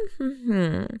a...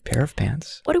 Pair of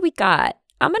pants. What do we got?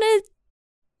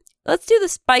 Let's do the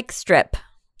spike strip.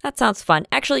 That sounds fun.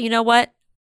 Actually, you know what?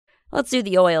 Let's do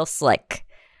the oil slick.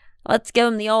 Let's give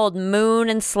him the old moon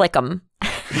and slick 'em.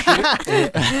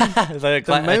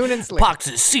 The moon and slick.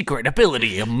 Pox's secret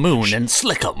ability, a moon and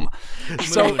slick 'em.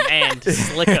 Moon and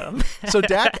slick 'em. So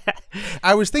Dak,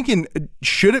 I was thinking,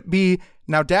 should it be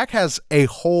now? Dak has a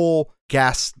whole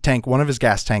gas tank. One of his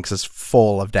gas tanks is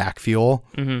full of Dak fuel.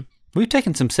 We've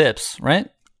taken some sips, right?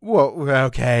 Well,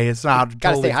 okay, it's not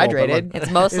Gotta totally stay full, but, hydrated.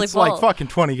 It's mostly it's full. like fucking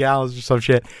 20 gallons or some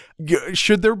shit.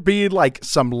 Should there be like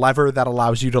some lever that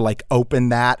allows you to like open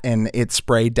that and it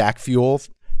spray Dak fuel?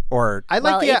 Or I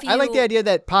like Well, I like the idea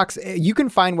that Pox, you can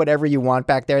find whatever you want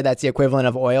back there that's the equivalent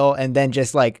of oil, and then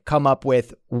just like come up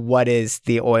with what is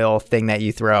the oil thing that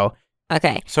you throw.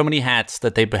 Okay. So many hats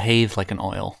that they behave like an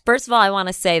oil. First of all, I want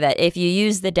to say that if you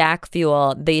use the DAC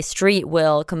fuel, the street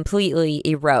will completely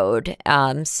erode.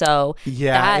 So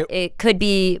Yeah, that it could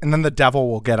be and then the devil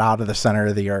will get out of the center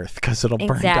of the earth because it'll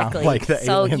burn exactly. down like the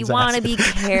so aliens' you want to asses. be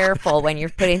careful when you're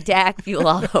putting DAC fuel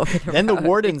all over the Then the road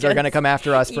wardens are going to because come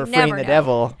after us you for freeing never the know.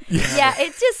 devil. Yeah,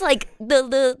 it's just like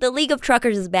the League of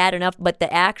Truckers is bad enough, but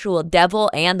the actual devil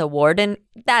and the warden,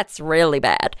 that's really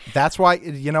bad. That's why,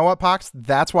 you know what, Pox?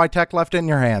 That's why tech left it in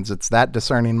your hands. It's that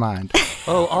discerning mind.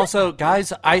 Oh, also,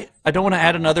 guys, I don't want to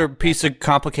add another piece of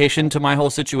complication to my whole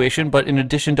situation, but in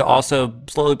addition to also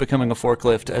slowly becoming a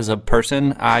forklift as a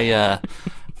person, I've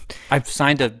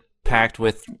signed a pact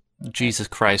with Jesus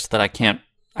Christ that I can't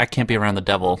be around the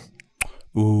devil.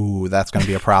 Ooh, that's going to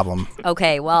be a problem.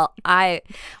 Okay, well, I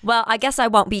guess I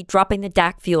won't be dropping the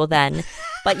DAC fuel then.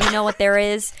 But you know what there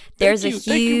is? There's a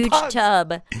huge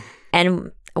tub,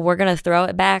 and we're going to throw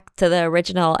it back to the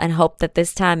original and hope that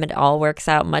this time it all works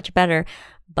out much better.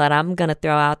 But I'm going to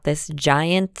throw out this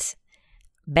giant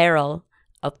barrel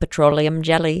of petroleum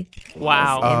jelly.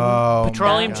 Wow. Oh,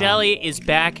 Petroleum jelly is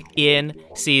back in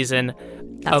season.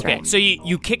 That's okay, right. so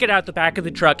you kick it out the back of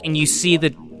the truck and you see the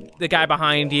guy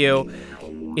behind you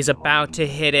is about to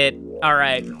hit it. All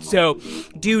right, so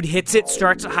dude hits it,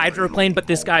 starts a hydroplane, but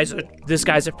this guy's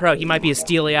a pro. He might be a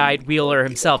steely-eyed wheeler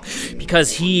himself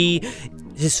because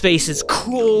his face is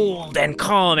cold and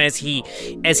calm as he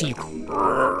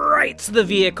rights the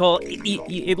vehicle.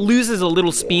 It loses a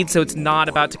little speed, so it's not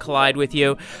about to collide with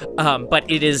you, but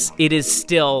it is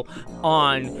still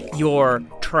on your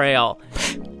trail.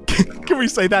 Can we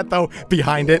say that, though?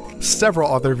 Behind it, several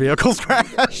other vehicles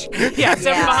crash. Yeah,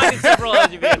 behind it, several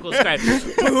other vehicles crash.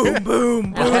 Boom,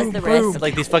 boom, That was boom, the boom. risk.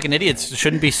 Like, these fucking idiots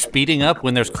shouldn't be speeding up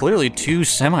when there's clearly two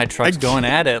semi-trucks going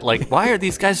at it. Like, why are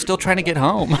these guys still trying to get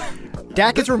home?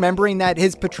 Dak is remembering that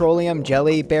his petroleum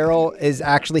jelly barrel is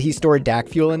actually, he stored DAC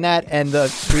fuel in that, and the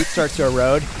street starts to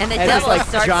erode. And the it's devil like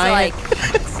starts giant to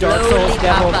like Dark slowly Souls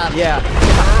devil. pop up.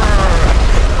 Yeah.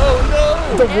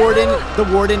 The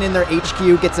warden in their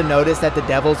HQ gets a notice that the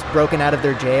devil's broken out of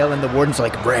their jail, and the warden's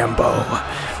like, Rambo,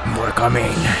 we're coming.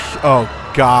 Oh,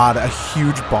 God, a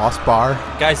huge boss bar.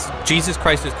 Guys, Jesus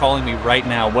Christ is calling me right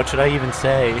now. What should I even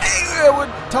say?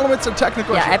 Tell him it's a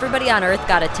technical Yeah, issue. everybody on Earth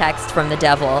got a text from the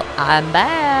devil. I'm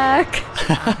back.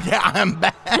 Yeah, I'm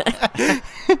back.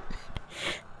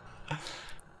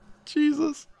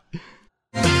 Jesus.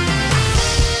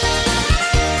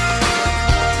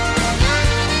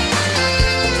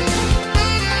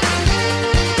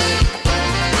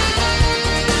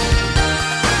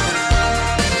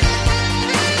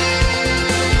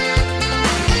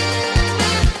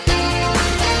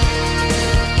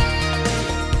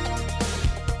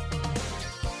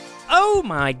 Oh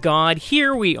my God,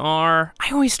 here we are.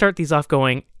 I always start these off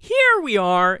going, here we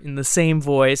are, in the same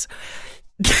voice.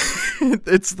 Look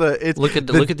at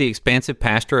the expansive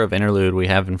pasture of interlude we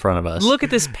have in front of us. Look at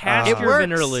this pasture of works.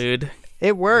 interlude.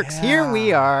 It works. Yeah. Here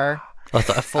we are. a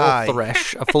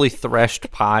fully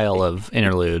threshed pile of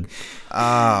interlude.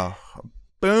 Oh,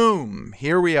 boom.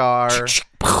 Here we are.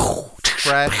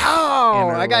 fresh. Oh,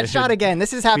 I got interlude. shot again.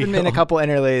 This has happened in a couple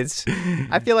interludes.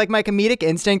 I feel like my comedic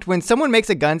instinct, when someone makes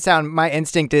a gun sound, my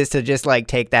instinct is to just like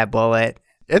take that bullet.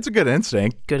 It's a good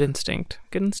instinct. Good instinct.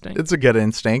 Good instinct. It's a good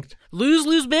instinct.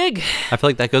 Lose big. I feel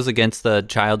like that goes against the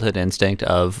childhood instinct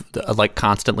of like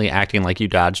constantly acting like you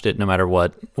dodged it no matter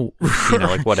what,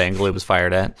 like what angle it was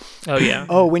fired at. Oh yeah.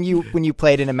 Oh, when you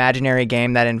played an imaginary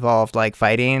game that involved like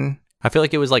fighting. I feel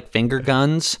like it was like finger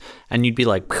guns, and you'd be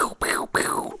like, pew, pew,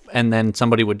 pew, and then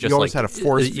somebody would just You always like had a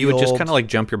force you would just field. kind of like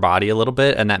jump your body a little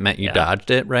bit, and that meant you Yeah.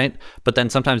 dodged it, right? But then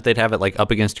sometimes they'd have it like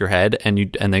up against your head, and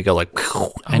they go like,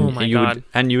 pew, and my you God.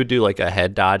 would do like a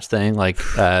head dodge thing, like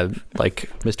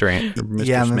Mr.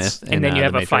 Yeah, Smith, And then you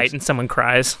have The a fight Matrix. and someone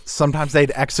cries. Sometimes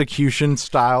they'd execution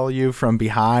style you from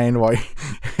behind,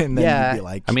 and then Yeah. you'd be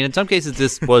like, I mean, in some cases,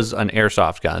 this was an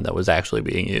airsoft gun that was actually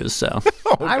being used. So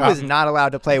I was not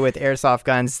allowed to play with airsoft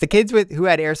guns. The kids who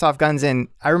had airsoft guns, and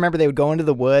I remember they would go into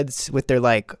the woods with their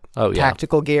like Oh, yeah.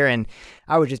 tactical gear, and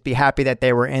I would just be happy that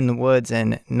they were in the woods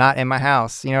and not in my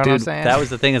house. You know what I'm dude, saying? that was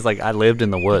the thing is like I lived in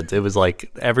the woods. It was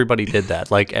like everybody did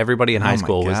that. Like everybody in high my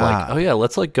school was like, God. oh yeah,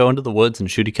 let's like go into the woods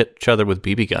and shoot each other with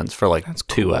BB guns for like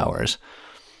 2 hours.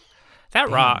 That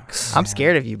rocks. I'm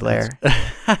scared of you, Blair.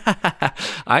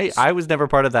 I was never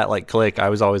part of that like clique. I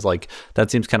was always like, that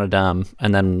seems kind of dumb.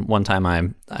 And then one time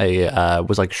I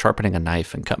was like sharpening a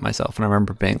knife and cut myself, and I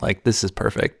remember being like, this is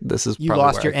perfect. This is You probably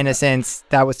lost where your innocence.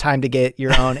 That was time to get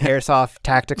your own airsoft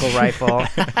tactical rifle.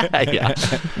 yeah.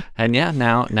 And yeah,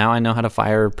 now I know how to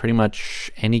fire pretty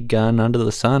much any gun under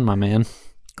the sun, my man.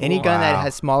 Any gun that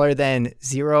has smaller than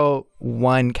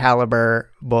 0.1 caliber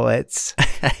bullets.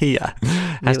 Yeah,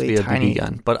 has to Really be a tiny- BB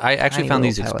gun. But I actually tiny found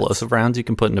these little explosive rounds you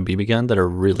can put in a BB gun that are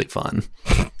really fun.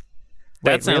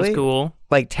 That Wait, sounds really? cool.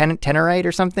 Like tenorite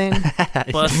or something?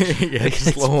 Plus yeah,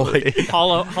 slowly.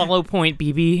 hollow point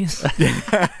BBs.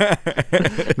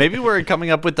 Maybe we're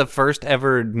coming up with the first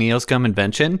ever Neoscum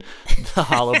invention, the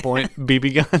hollow point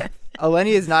BB gun.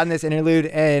 Eleni is not in this interlude,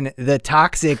 and the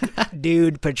toxic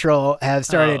dude patrol have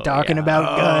started talking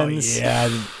about guns. Yeah.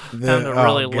 Time to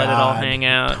really let it all hang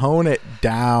out. Tone it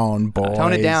down, boys.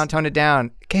 Tone it down, tone it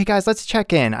down. Okay, guys, let's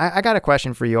check in. I got a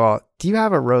question for you all. Do you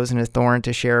have a rose and a thorn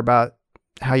to share about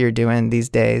how you're doing these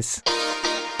days?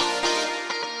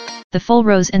 The full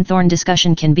Rose and Thorn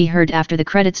discussion can be heard after the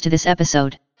credits to this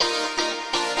episode.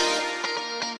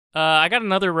 I got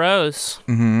another rose.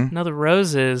 Mm-hmm. Another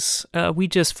roses. We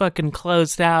just fucking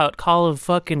closed out Call of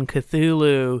fucking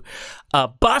Cthulhu.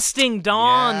 Busting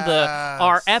Dawn,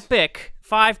 our epic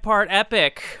 5-part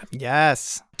epic.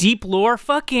 Yes. Deep lore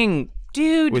fucking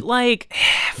dude, With like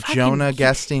fucking- Jonah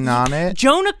guesting on it.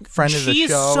 Jonah, friend of the she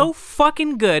is show. so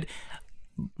fucking good.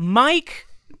 Mike,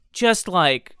 just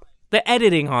like the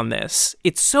editing on this,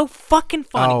 it's so fucking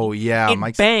funny. Oh, yeah, it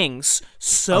Mike's bangs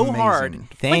so amazing. hard.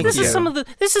 Thank this you. is some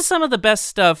of the best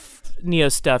stuff, Neo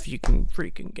stuff you can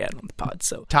freaking get on the pod.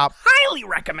 So Top highly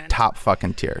recommend. top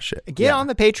fucking tier shit. Get on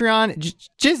the Patreon.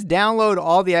 Just download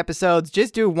all the episodes.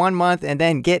 Just do 1 month and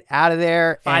then get out of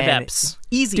there. 5 and eps,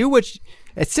 easy. Do what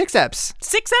it's 6 eps.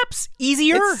 6 eps,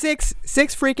 easier. It's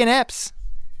six freaking eps.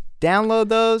 Download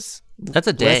those. That's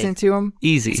a day. Listen to them.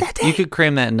 Easy. You could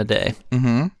cram that in a day.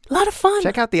 A lot of fun.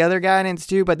 Check out the other guidance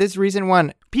too. But this recent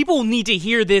one, People need to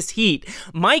hear this heat.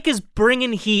 Mike is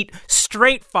bringing heat,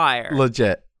 straight fire.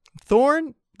 Legit.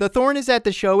 Thorn. The thorn is that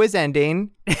the show is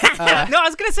ending. No, I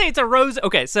was gonna say it's a rose.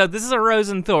 Okay, so this is a rose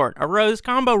and thorn, a rose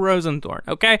combo, rose and thorn.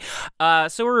 Okay,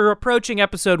 so we're approaching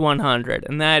episode 100,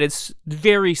 and that is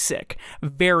very sick,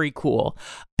 very cool.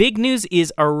 Big news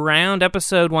is around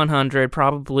episode 100,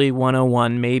 probably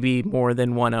 101, maybe more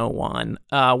than 101.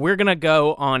 We're gonna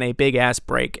go on a big ass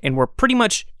break, and we're pretty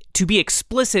much. To be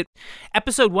explicit,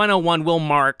 episode 101 will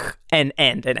mark an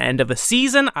end of a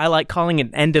season. I like calling it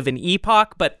an end of an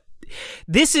epoch, but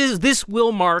this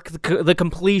will mark the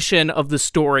completion of the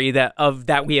story that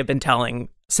we have been telling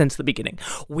since the beginning.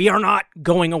 We are not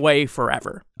going away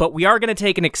forever, but we are going to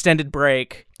take an extended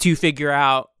break to figure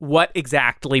out what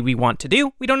exactly we want to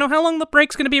do. We don't know how long the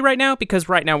break's going to be right now, because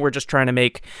right now we're just trying to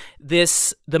make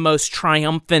this the most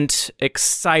triumphant,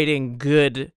 exciting,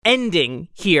 good ending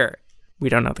here. We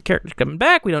don't know if the character's coming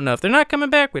back. We don't know if they're not coming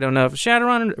back. We don't know if it's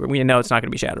Shadowrun. We know it's not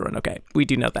going to be Shadowrun. Okay, we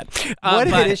do know that. What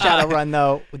if but, it is Shadowrun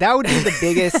though? That would be the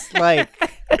biggest like.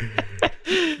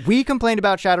 We complained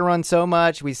about Shadowrun so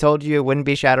much. We told you it wouldn't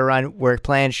be Shadowrun. We're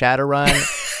playing Shadowrun.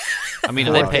 I mean,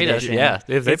 if they Fourth paid us, edition. yeah.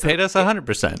 If they paid us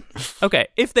 100%. Okay,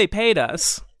 if they paid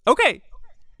us. Okay,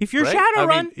 if you're Right? Shadowrun.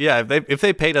 I mean, yeah, if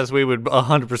they paid us, we would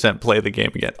 100% play the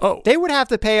game again. Oh, They would have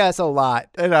to pay us a lot.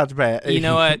 They'd have to pay it. You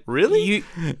know what? Really? You,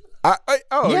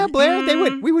 Yeah, Blair,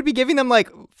 we would be giving them like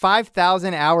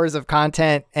 5,000 hours of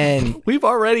content, and We've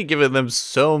already given them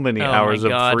so many hours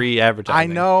of free I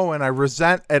advertising. know, and I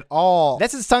resent it all.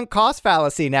 that's a sunk cost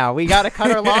fallacy now. We got to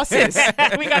cut our losses.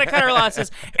 We got to cut our losses.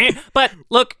 But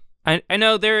look, I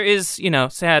know there is,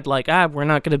 sad, like, we're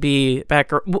not going to be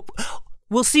back.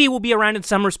 We'll see. We'll be around in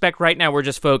some respect. Right now, we're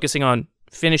just focusing on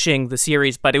finishing the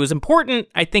series. But it was important,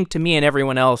 I think, to me and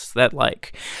everyone else that,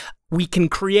 like, we can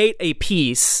create a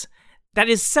piece that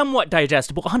is somewhat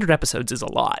digestible. 100 episodes is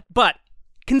a lot. But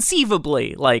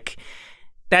conceivably, like,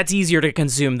 that's easier to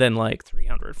consume than, like,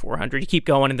 300, 400. You keep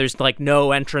going, and there's, like,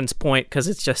 no entrance point because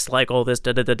it's just, like, all this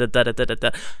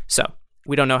da-da-da-da-da-da-da-da. So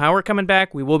we don't know how we're coming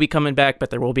back. We will be coming back, but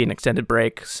there will be an extended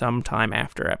break sometime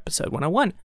after episode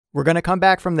 101. We're going to come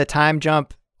back from the time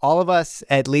jump, all of us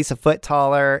at least a foot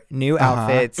taller, new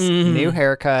outfits, new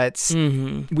haircuts.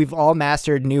 Mm-hmm. We've all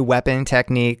mastered new weapon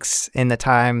techniques in the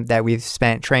time that we've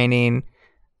spent training.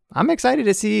 I'm excited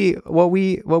to see what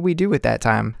we do with that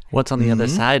time. What's on the other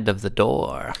side of the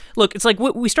door? Look, it's like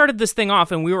we started this thing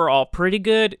off and we were all pretty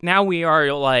good. Now we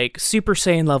are like Super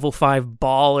Saiyan level 5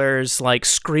 ballers, like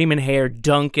screaming hair,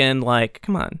 dunking. Like,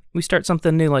 come on, we start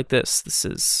something new like this.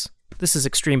 This is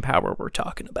extreme power we're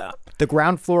talking about. The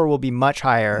ground floor will be much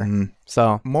higher.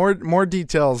 So More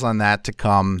details on that to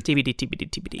come.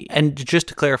 TBD. And just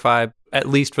to clarify, at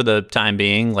least for the time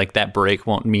being, like that break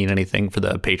won't mean anything for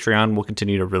the Patreon. We'll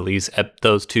continue to release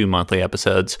those 2 monthly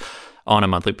episodes on a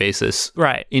monthly basis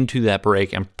Right. into that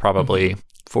break and probably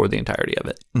for the entirety of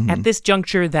it. At this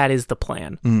juncture, that is the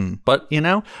plan. But,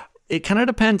 it kind of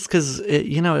depends because,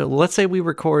 let's say we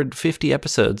record 50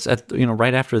 episodes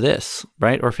right after this,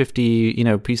 right? Or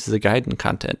 50, pieces of guidance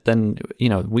content. Then,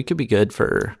 we could be good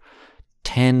for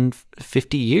 10,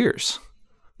 50 years.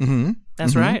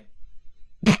 That's right.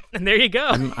 And there you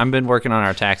go. I've been working on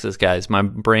our taxes, guys. My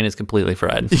brain is completely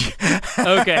fried.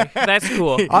 Okay, that's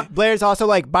cool. Blair's also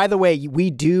like, by the way,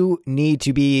 we do need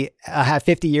to have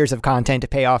 50 years of content to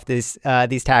pay off these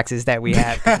taxes that we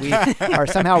have. We are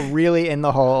somehow really in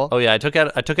the hole. Oh yeah, I took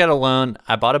out a loan.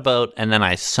 I bought a boat and then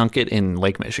I sunk it in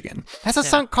Lake Michigan. That's a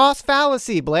sunk cost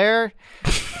fallacy, Blair.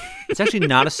 It's actually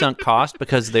not a sunk cost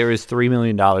because there is $3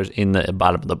 million in the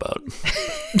bottom of the boat.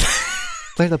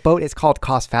 Blair, the boat is called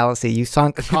cost fallacy. You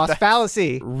sunk a cost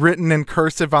fallacy. Written in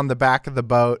cursive on the back of the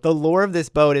boat. The lore of this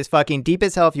boat is fucking deep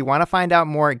as hell. If you want to find out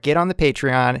more, get on the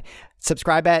Patreon.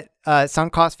 Subscribe at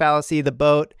Sunk Cost Fallacy, the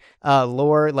boat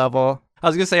lore level. I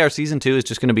was going to say our season 2 is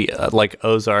just going to be like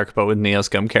Ozark, but with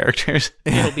Neoscum characters.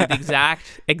 It'll be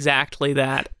exactly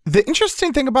that. The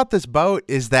interesting thing about this boat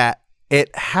is that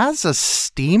it has a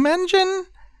steam engine.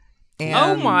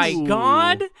 Oh my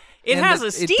God. It has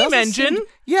a steam engine.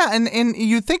 And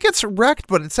you think it's wrecked,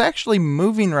 but it's actually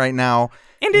moving right now.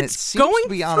 And it's it seems going to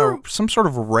be through on some sort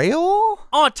of rail.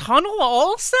 a tunnel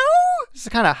also? This is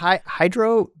kind of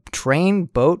hydro train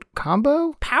boat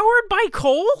combo. Powered by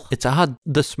coal? It's odd.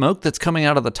 The smoke that's coming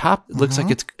out of the top looks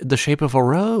like it's the shape of a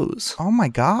rose. Oh my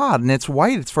God! And it's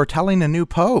white. It's foretelling a new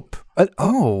pope.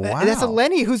 Oh wow! That's a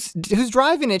Lenny who's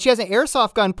driving it. She has an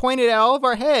airsoft gun pointed at all of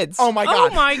our heads. Oh my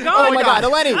God! Oh my God! Oh my God! A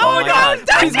Lenny! Oh my God!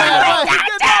 Don't do it!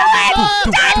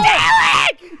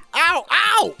 Ow!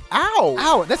 Ow! Ow!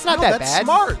 Ow! That's not that that's bad.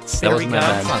 smart. That wasn't that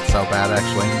That's bad. not so bad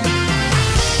actually.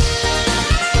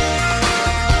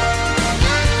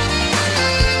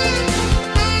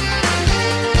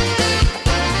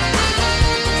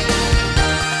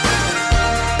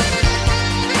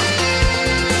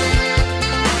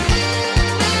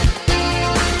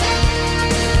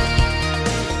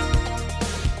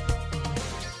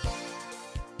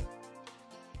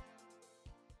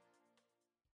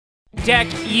 Jack,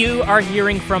 you are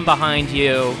hearing from behind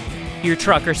you. Your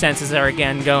trucker senses are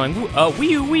again going,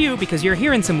 wee-oo, wee-oo, because you're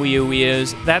hearing some wee-oo,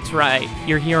 wee-oos. That's right.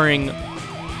 You're hearing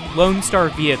Lone Star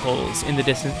vehicles in the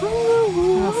distance.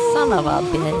 Oh, son of a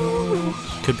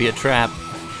bitch. Could be a trap.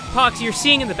 Pox, you're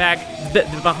seeing in the back,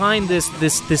 behind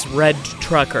this red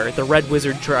trucker, the Red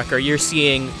Wizard trucker, you're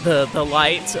seeing the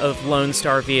lights of Lone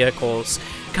Star vehicles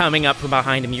coming up from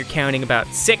behind him. You're counting about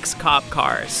 6 cop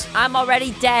cars. I'm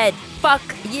already dead. Fuck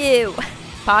you.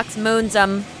 Pox moons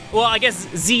him. Well, I guess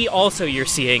Z also you're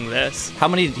seeing this. How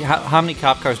many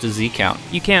cop cars does Z count?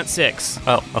 You count 6.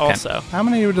 Oh, okay. Also. How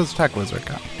many does Tech Wizard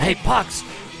got? Hey, Pox,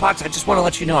 I just want to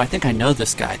let you know, I think I know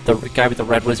this guy, the guy with the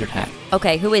red wizard hat.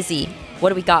 Okay, who is he? What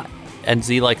do we got? And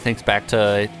Z, thinks back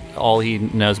to all he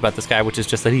knows about this guy, which is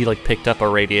just that he, picked up a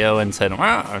radio and said,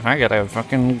 well, I gotta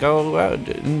fucking go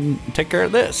and take care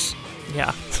of this.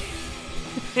 Yeah.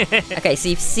 Okay, so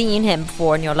you've seen him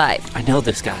before in your life. I know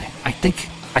this guy. I think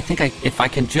if I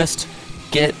can just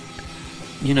get,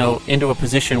 into a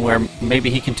position where maybe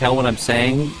he can tell what I'm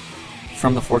saying,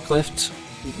 from the forklift,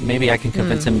 maybe I can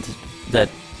convince him that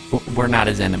we're not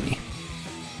his enemy.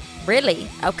 Really?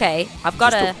 Okay. I've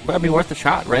got That'd be worth a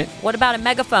shot, right? What about a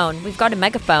megaphone? We've got a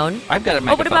megaphone. I've got a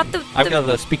megaphone. what about the I've got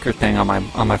the speaker thing on my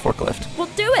forklift. We'll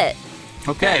do it.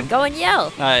 Okay. Go and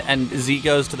yell. And Z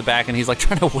goes to the back, and he's like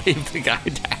trying to wave the guy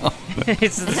down.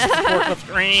 It's this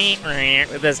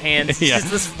forklift with his hands. Yeah. It's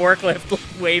just this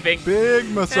forklift waving. Big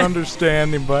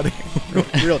misunderstanding, buddy.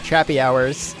 Real chappy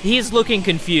hours. He's looking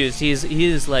confused. He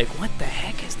is like, what the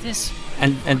heck is this?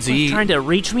 And Z Trying to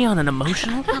reach me on an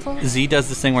emotional level? Z does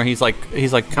this thing where he's like,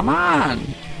 come on,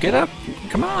 get up,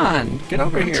 come on, get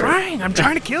over here. I'm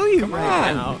trying to kill you Come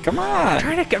right on, now. come on.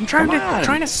 I'm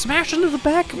trying to smash into the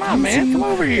back. Come on, man, come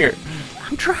over here.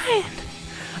 I'm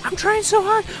trying so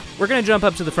hard. We're gonna jump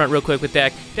up to the front real quick with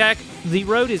Dak. Dak, the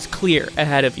road is clear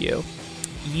ahead of you.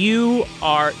 You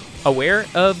are aware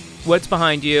of what's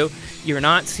behind you. You're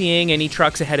not seeing any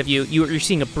trucks ahead of you. You're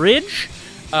seeing a bridge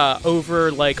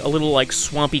over like a little like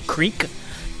swampy creek,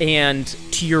 and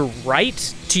to your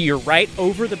right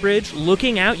over the bridge,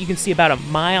 looking out, you can see about a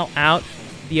mile out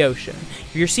the ocean.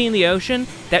 If you're seeing the ocean,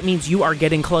 that means you are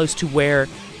getting close to where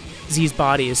Z's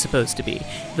body is supposed to be.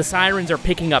 The sirens are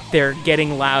picking up, they're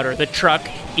getting louder. The truck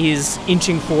is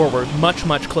inching forward, much,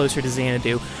 much closer to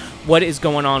Xanadu. What is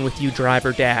going on with you,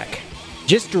 driver Dak?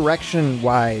 Just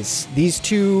direction-wise, these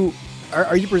two...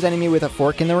 Are you presenting me with a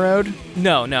fork in the road?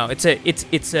 No, it's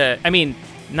a. I mean,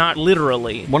 not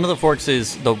literally. One of the forks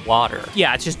is the water.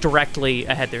 Yeah, it's just directly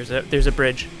ahead. There's a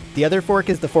bridge. The other fork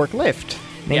is the forklift,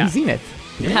 named Yeah. Zenith.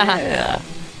 Yeah.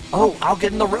 Oh, I'll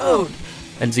get in the road.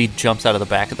 And Z jumps out of the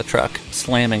back of the truck,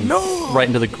 slamming right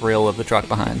into the grill of the truck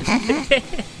behind.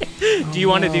 Do you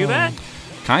want to do that?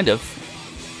 Kind of.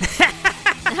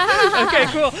 Okay,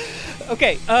 cool.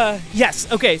 Okay,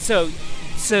 yes. Okay, so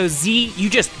Z, you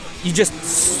just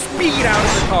speed out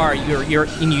of the car.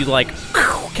 And you like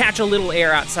catch a little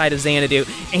air outside of Xanadu,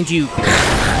 and you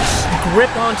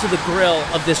grip onto the grill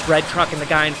of this red truck, and the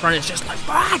guy in front is just like,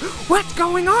 what's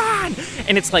going on?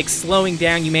 And it's like slowing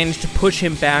down. You manage to push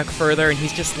him back further, and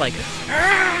he's just like,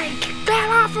 hey, get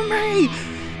off of me!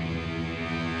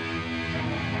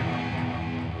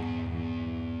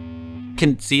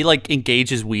 Can Z like engage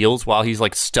his wheels while he's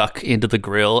like stuck into the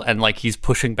grill and like he's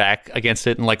pushing back against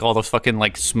it and like all those fucking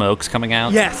like smokes coming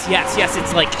out? Yes.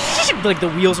 It's like the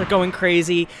wheels are going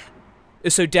crazy.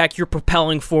 So, Dak, you're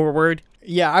propelling forward.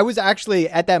 Yeah, I was actually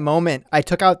at that moment. I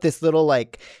took out this little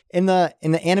like in the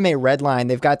anime Redline.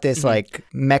 They've got this like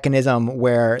mechanism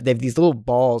where they have these little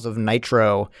balls of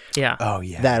nitro. Yeah. Oh,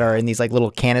 yeah. That are in these like little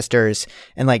canisters,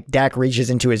 and like Dak reaches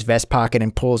into his vest pocket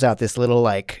and pulls out this little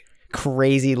like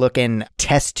crazy looking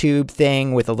test tube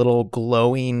thing with a little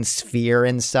glowing sphere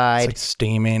inside. It's like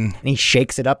steaming. And he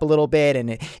shakes it up a little bit,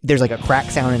 and there's like a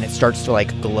crack sound, and it starts to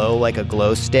like glow like a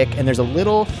glow stick. And there's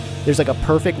like a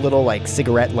perfect little like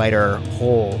cigarette lighter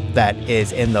hole that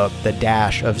is in the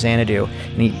dash of Xanadu.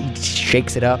 And he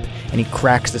shakes it up, and he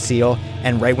cracks the seal.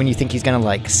 And right when you think he's gonna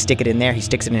like stick it in there, he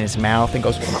sticks it in his mouth and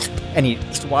goes, and he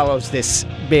swallows this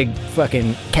big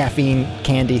fucking caffeine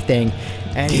candy thing,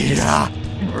 and he just.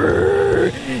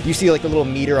 You see like the little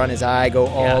meter on his eye go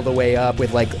all the way up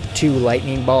with like 2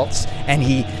 lightning bolts, and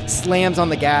he slams on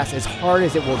the gas as hard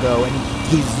as it will go, and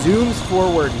he zooms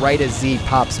forward right as Z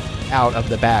pops out of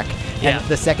the back. Yeah. And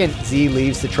the second Z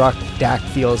leaves the truck, Dak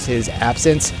feels his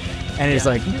absence, and it's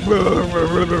like, and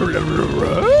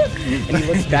he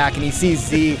looks back and he sees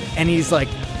Z, and he's like,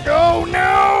 oh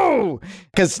no,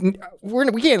 because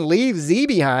we can't leave Z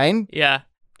behind. Yeah.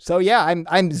 So yeah,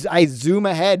 I zoom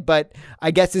ahead, but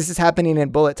I guess this is happening in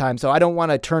bullet time, so I don't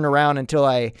want to turn around until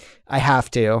I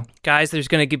have to. Guys, there's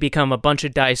going to become a bunch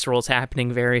of dice rolls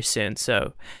happening very soon,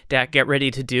 so Dak, get ready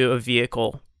to do a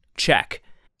vehicle check.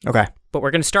 Okay. But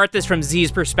we're going to start this from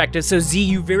Z's perspective. So Z,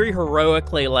 you very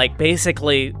heroically, like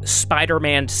basically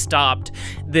Spider-Man stopped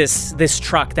this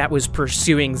truck that was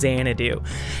pursuing Xanadu.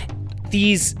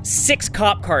 These 6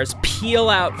 cop cars peel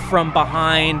out from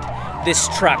behind this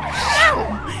truck,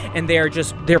 and they're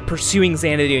pursuing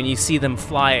Xanadu, and you see them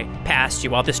fly past you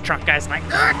while this truck guy's like,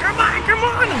 come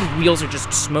on, and the wheels are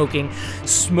just smoking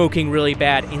really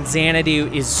bad, and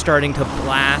Xanadu is starting to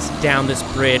blast down this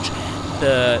bridge.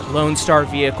 The Lone Star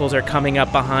vehicles are coming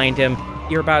up behind him.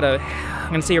 You're about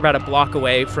a block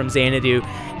away from Xanadu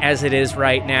as it is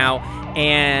right now,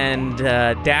 and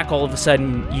Dak, all of a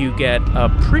sudden you get a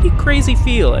pretty crazy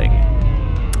feeling.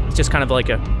 It's just kind of like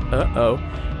a uh-oh,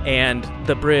 and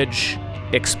the bridge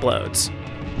explodes.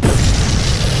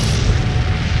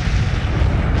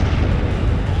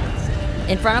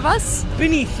 In front of us?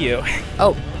 Beneath you.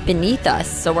 Oh, beneath us.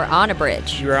 So we're on a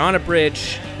bridge. You're on a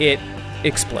bridge. It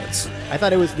explodes. I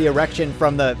thought it was the erection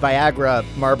from the Viagra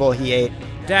marble he ate.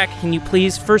 Dak, can you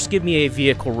please first give me a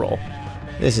vehicle roll?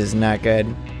 This is not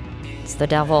good. It's the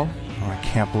devil. Oh, I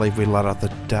can't believe we let out the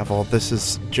devil. This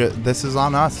is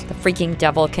on us. The freaking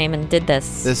devil came and did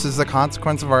this. This is the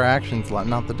consequence of our actions,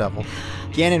 letting out the devil.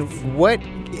 Gannon, what,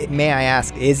 may I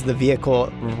ask, is the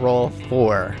vehicle roll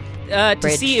for? To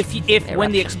Bridge see if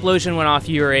when the eruption. explosion went off,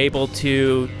 you were able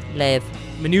to Live.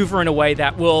 maneuver in a way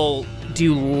that will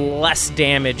do less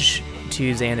damage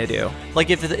to Xanadu. Like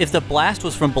if the blast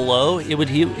was from below, it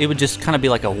would just kind of be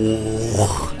like a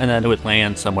whoa, and then it would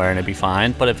land somewhere and it'd be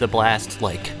fine. But if the blast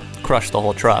like crushed the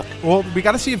whole truck, Well, we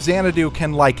got to see if Xanadu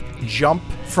can, like, jump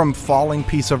from falling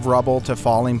piece of rubble to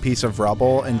falling piece of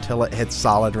rubble until it hits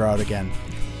solid road again.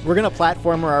 We're going to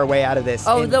platformer our way out of this.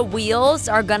 Oh, and- the wheels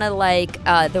are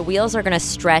gonna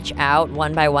stretch out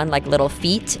one by one like little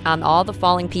feet on all the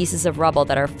falling pieces of rubble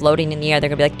that are floating in the air. They're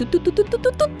gonna be like doot, doot, doot, doot,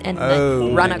 doot, doot, and Oh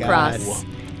then run my across. God.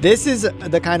 This is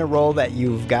the kind of roll that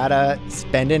you've got to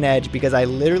spend an edge because I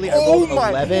rolled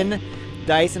 11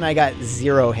 dice and I got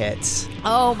 0 hits.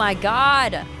 Oh my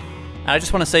god. I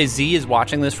just want to say Z is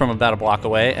watching this from about a block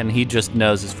away, and he just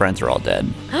knows his friends are all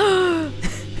dead.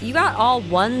 You got all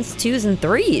 1s, 2s, and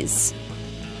 3s.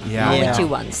 Yeah. Only Yeah. 2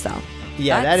 1s though.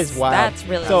 Yeah, that is wild. That's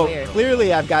really so weird.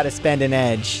 clearly I've got to spend an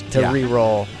edge to Yeah.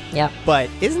 re-roll. Yep. But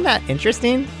isn't that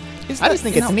interesting? I just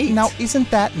think it's neat. No, isn't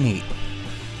that neat?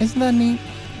 Isn't that neat?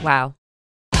 Wow.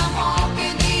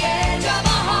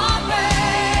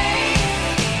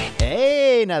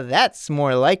 Hey, now that's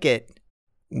more like it.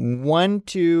 1,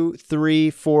 2, 3,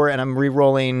 4, and I'm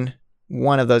re-rolling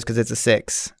one of those because it's a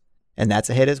 6. And that's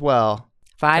a hit as well.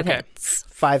 5 Okay. hits.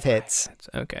 5 hits.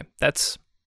 Okay, that's.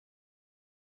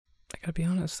 I gotta be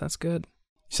honest, that's good.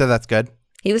 You said that's good?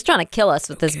 He was trying to kill us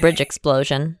with this bridge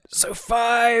explosion. So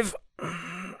 5.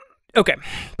 Okay,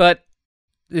 but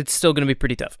it's still gonna be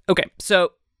pretty tough. Okay,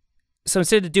 so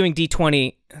instead of doing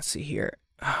D20, let's see here.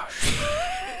 Oh,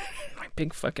 my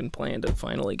big fucking plan to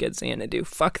finally get Xanadu.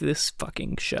 Fuck this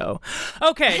fucking show.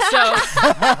 Okay, so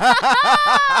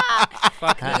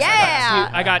Yeah.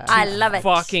 I got 2 I love it.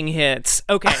 fucking hits.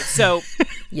 Okay, so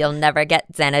You'll never get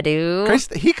Xanadu.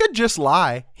 Christ, he could just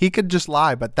lie.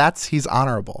 But he's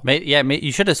honorable.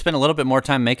 You should have spent a little bit more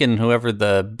time making whoever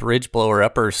the bridge blower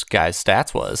uppers guy's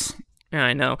stats was. yeah,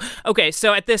 I know. Okay,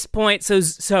 so at this point,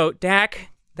 so Dak,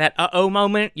 that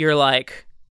moment, you're like,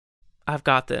 I've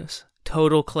got this.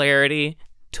 Total clarity,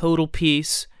 total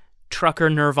peace, trucker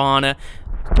nirvana.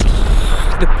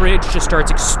 The bridge just starts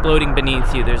exploding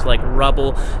beneath you. There's like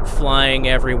rubble flying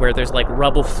everywhere. There's like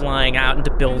rubble flying out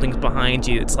into buildings behind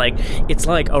you. It's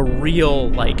like a real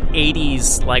like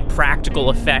 80s like practical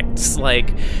effects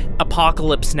like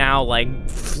Apocalypse Now like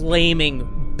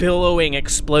flaming billowing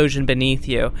explosion beneath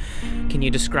you. Can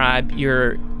you describe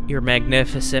your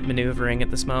magnificent maneuvering at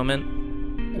this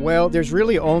moment? Well, there's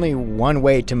really only one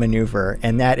way to maneuver,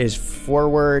 and that is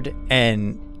forward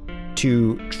and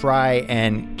to try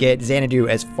and get Xanadu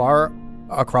as far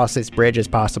across this bridge as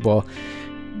possible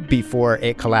before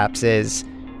it collapses,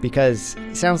 because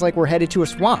it sounds like we're headed to a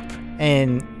swamp.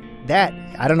 And that,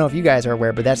 I don't know if you guys are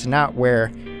aware, but that's not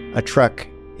where a truck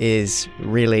is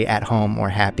really at home or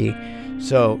happy.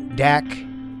 So Dak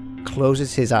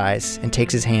closes his eyes and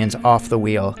takes his hands off the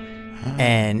wheel,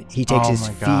 and he takes his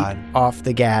feet off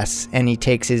the gas, and he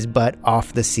takes his butt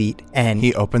off the seat, and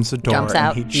He opens the door Jumps and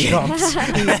out. he jumps.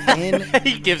 he's in.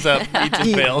 He gives up. He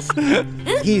just bails.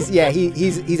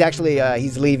 He's actually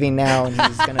he's leaving now, and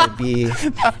he's gonna be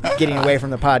getting away from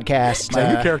the podcast.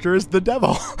 My new character is the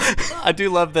devil. I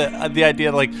do love the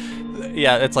idea, like,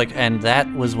 yeah, it's like, and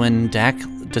that was when Dak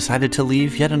decided to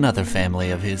leave yet another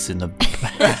family of his in the.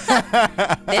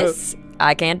 This,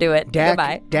 I can't do it.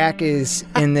 Goodbye. Dak is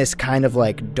in this kind of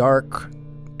like dark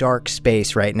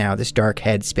space right now, this dark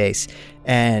head space,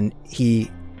 and he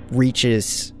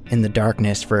reaches in the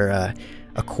darkness for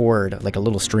a cord, like a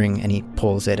little string, and he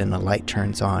pulls it, and the light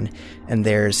turns on, and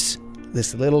there's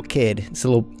this little kid, this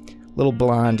little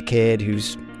blonde kid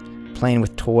who's playing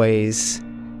with toys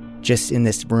just in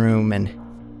this room, and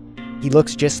he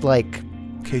looks just like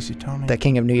Casey Tony. the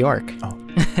King of New York. Oh.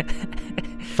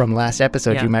 From last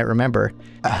episode, Yeah. you might remember.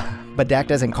 But Dak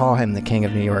doesn't call him the King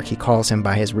of New York. He calls him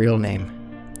by his real name,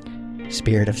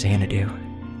 Spirit of Xanadu.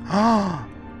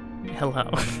 Hello.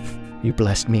 You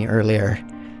blessed me earlier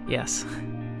Yes.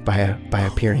 by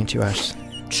appearing to us.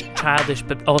 Childish,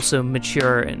 but also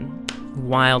mature and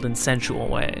wild and sensual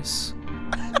ways.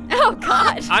 Oh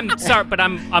God. I'm sorry, but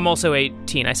I'm also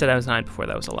 18. I said I was 9 before.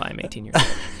 That was a lie. I'm 18 years old.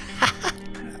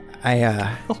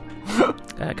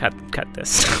 Cut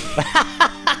this.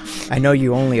 I know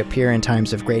you only appear in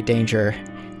times of great danger.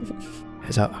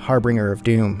 as a harbinger of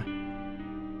doom.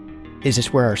 Is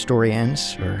this where our story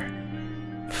ends, or?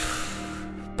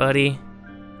 Buddy,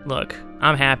 look,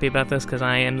 I'm happy about this because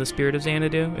I am the spirit of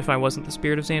Xanadu. If I wasn't the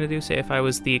spirit of Xanadu, say if I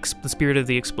was the spirit of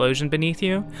the explosion beneath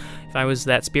you, if I was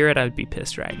that spirit, I'd be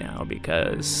pissed right now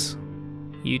because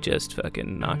you just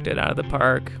fucking knocked it out of the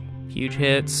park. Huge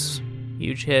hits.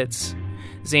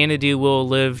 Xanadu will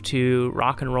live to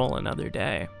rock and roll another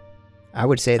day. I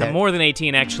would say that. I'm more than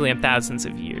 18, actually. I'm thousands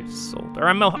of years old. Or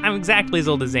I'm exactly as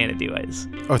old as Xanadu is.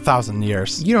 Or 1,000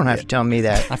 years. You don't have to tell me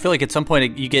that. I feel like at some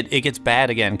point it gets bad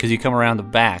again because you come around the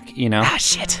back, you know? Ah,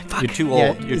 shit. Fuck. You're too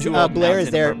old. You're too old. Blair is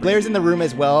there. Blair's in the room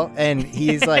as well, and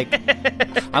he's like...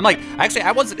 I'm like, actually,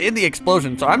 I wasn't in the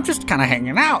explosion, so I'm just kind of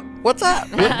hanging out. What's up?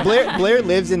 Blair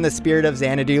lives in the spirit of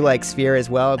Xanadu, like, sphere as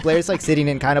well. Blair's, like, sitting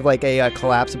in kind of like a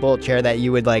collapsible chair that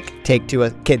you would, like, take to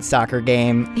a kid's soccer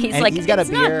game. He's and like, he's got it's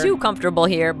a beer. not too comfortable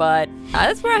here, but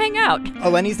that's where I hang out.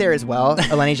 Eleni's there as well.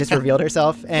 Eleni's just revealed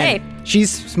herself, and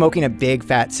she's smoking a big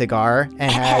fat cigar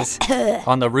and has...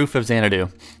 On the roof of Xanadu.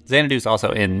 Xanadu's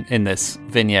also in this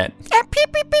vignette.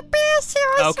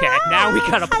 Okay, now we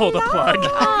gotta pull the plug.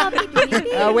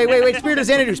 Wait, Spirit of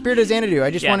Xanadu. I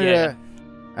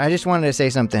just wanted to say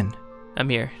something. I'm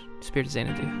here, Spirit of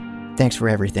Xanadu. Thanks for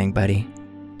everything, buddy.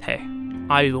 Hey,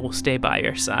 I will stay by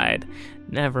your side.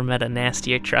 Never met a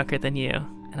nastier trucker than you,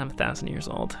 and I'm 1,000 years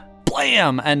old.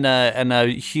 Blam! And a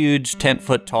huge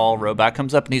 10-foot tall robot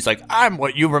comes up, and he's like, "I'm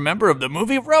what you remember of the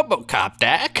movie RoboCop,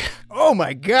 Dak." Oh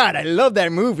my god, I love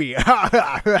that movie.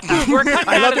 I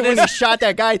loved it when he shot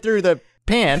that guy through the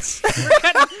pants.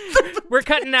 We're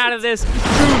cutting out of this.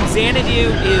 Boom, Xanadu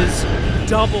is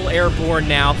double airborne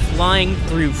now, flying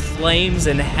through flames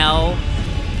and hell.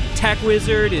 Tech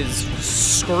Wizard is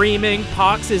screaming.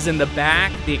 Pox is in the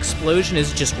back. The explosion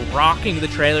is just rocking the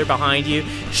trailer behind you.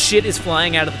 Shit is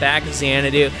flying out of the back of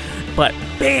Xanadu. But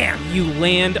bam, you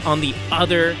land on the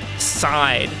other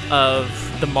side of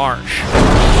the marsh.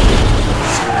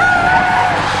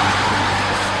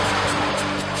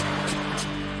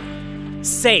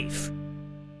 Safe.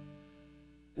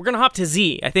 We're going to hop to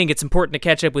Z. I think it's important to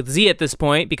catch up with Z at this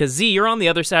point because Z, you're on the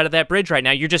other side of that bridge right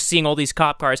now. You're just seeing all these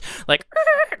cop cars. Like,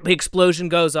 the explosion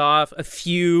goes off. A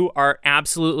few are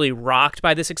absolutely rocked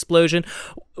by this explosion.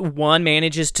 One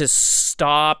manages to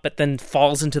stop, but then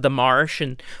falls into the marsh,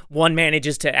 and one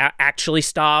manages to actually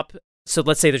stop. So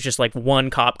let's say there's just like one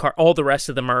cop car. All the rest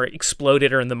of them are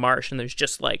exploded or in the marsh, and there's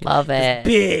just like this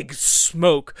big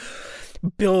smoke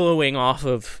billowing out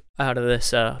of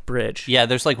this bridge. Yeah,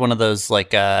 there's like one of those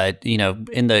like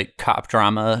in the cop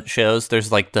drama shows,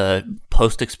 there's like the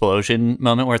post-explosion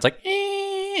moment where it's like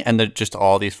and there's just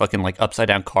all these fucking like upside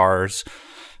down cars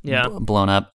blown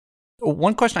up.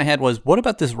 One question I had was, what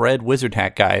about this red wizard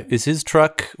hat guy? Is his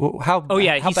truck how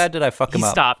bad did I fuck him up?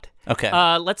 He stopped. Okay.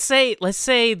 Let's say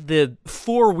the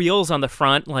four wheels on the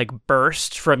front like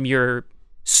burst from your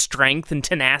strength and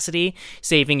tenacity,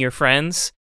 saving your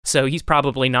friends. So he's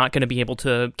probably not going to be able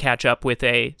to catch up with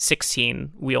a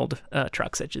 16-wheeled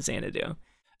truck such as Xanadu.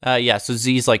 So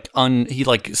Z's like he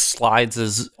like slides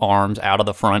his arms out of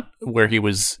the front where he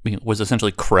was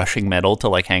essentially crushing metal to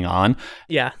like hang on.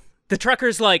 Yeah. The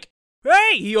trucker's like,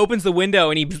 "Hey!" He opens the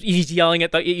window and he's yelling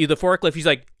at the forklift. He's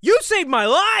like, "You saved my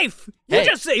life! You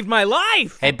just saved my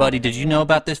life!" Hey, buddy, did you know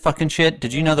about this fucking shit?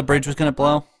 Did you know the bridge was going to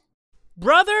blow?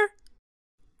 Brother?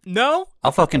 No?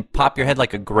 I'll fucking pop your head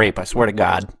like a grape, I swear to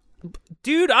God.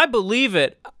 Dude, I believe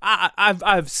it.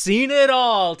 I've seen it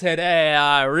all today.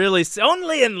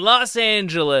 Only in Los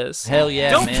Angeles. Hell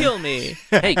yeah, Don't man. Kill me.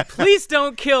 Hey, please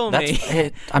don't kill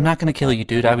me. I'm not going to kill you,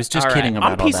 dude. I was just kidding about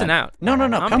all that. I'm peacing out. No.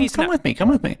 Come with me. Come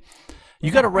with me.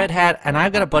 You got a red hat, and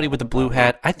I've got a buddy with a blue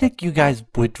hat. I think you guys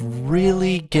would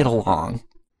really get along.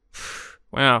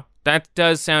 Wow. That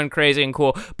does sound crazy and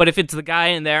cool, but if it's the guy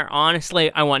in there,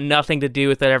 honestly, I want nothing to do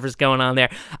with whatever's going on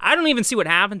there. I don't even see what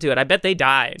happened to it. I bet they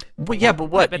died. Well, yeah, but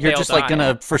what? You're just like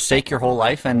gonna forsake your whole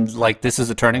life and like this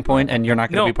is a turning point and you're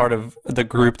not gonna be part of the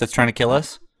group that's trying to kill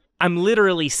us? I'm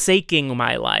literally saking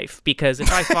my life because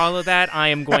if I follow that, I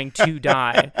am going to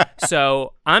die.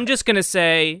 So I'm just gonna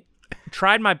say,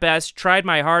 tried my best, tried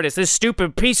my hardest. This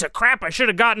stupid piece of crap, I should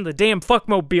have gotten the damn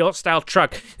fuckmobile style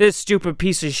truck. This stupid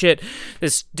piece of shit.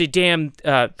 This damn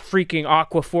freaking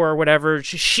Aquafor or whatever.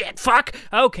 Shit, fuck.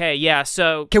 Okay, yeah,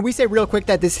 so... Can we say real quick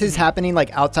that this is happening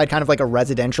like outside kind of like a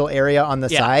residential area on the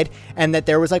side, and that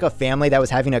there was like a family that was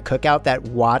having a cookout that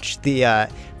watched the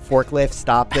forklift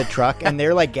stop the truck, and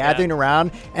they're like gathering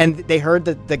around, and they heard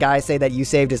the guy say that you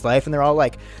saved his life, and they're all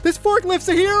like, "This forklift's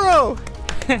a hero!"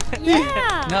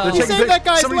 Yeah. No. You saved that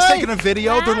guy's Somebody's life. taking a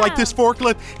video. They're like, "This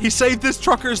forklift, he saved this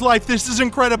trucker's life. This is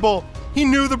incredible." He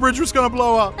knew the bridge was going to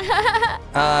blow up.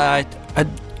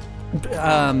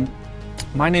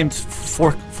 My name's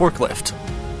Forklift.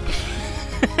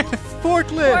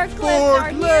 Forklift.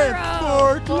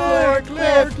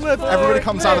 Everybody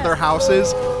comes out of their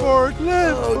houses.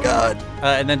 Forklift. Oh God!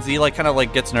 And then Z kind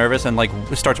of gets nervous and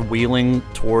starts wheeling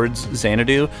towards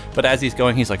Xanadu. But as he's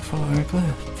going, he's like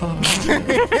forklift.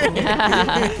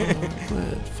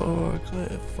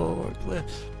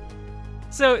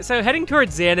 So heading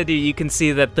towards Xanadu, you can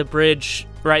see that the bridge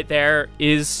right there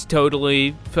is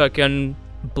totally fucking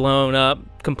blown up,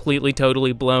 completely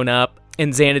totally blown up,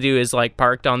 and Xanadu is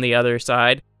parked on the other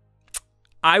side.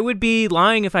 I would be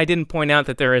lying if I didn't point out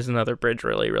that there is another bridge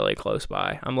really, really close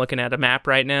by. I'm looking at a map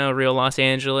right now, real Los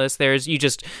Angeles. You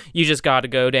just got to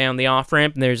go down the off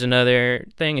ramp, and there's another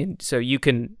thing, and so you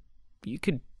could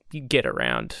get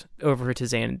around over to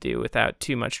Xanadu without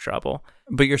too much trouble.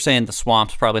 But you're saying the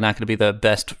swamp's probably not going to be the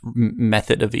best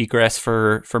method of egress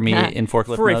for me in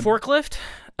forklift for mode? A forklift?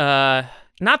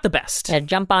 Not the best. Yeah,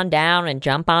 jump on down and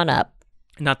jump on up.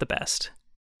 Not the best.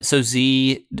 So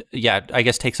Z, I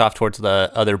guess takes off towards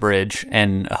the other bridge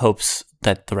and hopes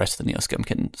that the rest of the Neoscum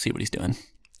can see what he's doing.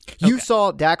 You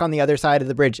saw Dak on the other side of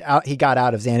the bridge. He got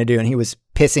out of Xanadu and he was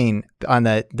pissing on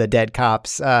the dead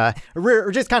cops,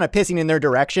 or just kind of pissing in their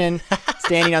direction,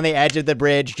 standing on the edge of the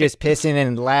bridge, just pissing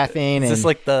and laughing. Is this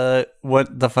what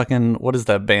is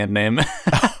that band name?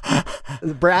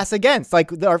 Brass Against,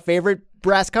 our favorite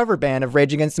brass cover band of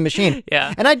Rage Against the Machine.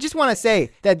 Yeah. And I just want to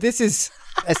say that this is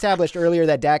established earlier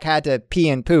that Dak had to pee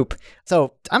and poop.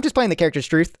 So I'm just playing the character's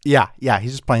truth. Yeah,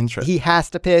 he's just playing truth. He has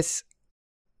to piss,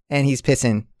 and he's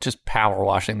pissing. Just power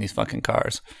washing these fucking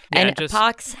cars. And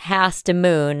Pox has to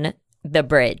moon the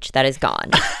bridge that is gone.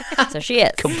 So she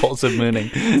is. Compulsive mooning.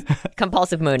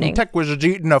 Compulsive mooning. Tech Wizard's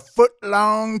eating a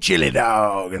foot-long chili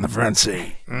dog in the front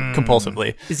seat.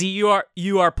 Compulsively. See,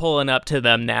 you are pulling up to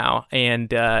them now,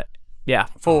 and yeah.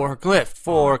 Forklift.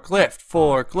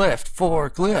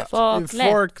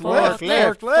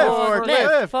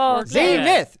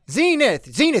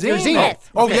 Zenith.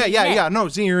 Oh, yeah. No,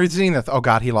 Zenith. Oh,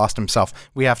 God, he lost himself.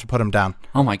 We have to put him down.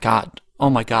 Oh, my God.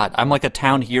 I'm like a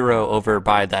town hero over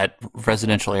by that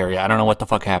residential area. I don't know what the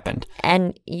fuck happened.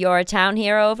 And you're a town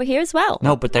hero over here as well.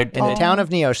 No, but they're in the town of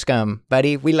Neoscum,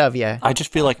 buddy. We love you. I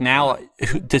just feel like now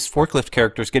this forklift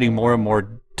character is getting more and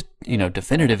more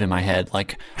definitive in my head.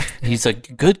 He's a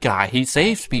good guy. He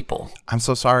saves people. I'm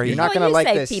so sorry. You're not going to like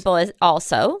save this. People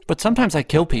also. But sometimes I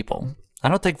kill people. I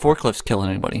don't think forklifts kill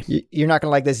anybody. You're not going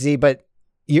to like this, Z, but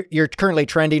you're currently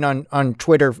trending on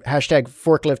Twitter,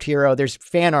 #forklift_hero. There's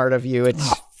fan art of you.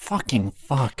 It's fucking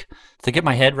fuck. To get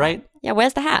my head right? Yeah,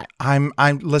 where's the hat?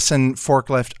 Listen,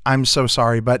 Forklift, I'm so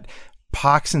sorry, but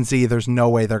Pox and Z, there's no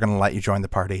way they're going to let you join the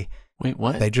party. Wait,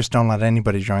 what? They just don't let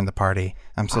anybody join the party.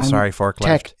 I'm so sorry, Forklift.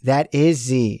 Tech, that is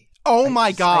Z. Oh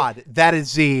my God, that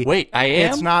is Z. Wait, I am?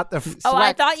 It's not the.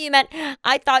 I thought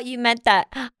you meant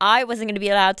that I wasn't going to be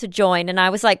allowed to join, and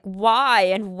I was like, why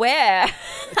and where?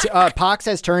 Pox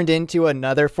has turned into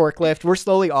another forklift. We're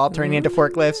slowly all turning into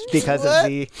forklifts because of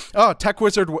Z. Oh, Tech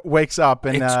Wizard wakes up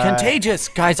and it's contagious,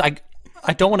 guys.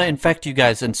 I don't want to infect you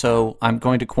guys, and so I'm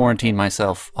going to quarantine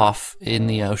myself off in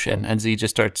the ocean. And Z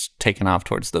just starts taking off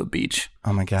towards the beach.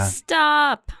 Oh my God!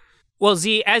 Stop. Well,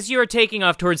 Z, as you are taking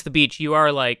off towards the beach, you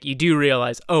do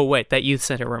realize, oh, wait, that youth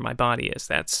center where my body is,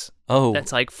 that's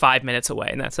 5 minutes away,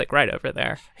 and that's right over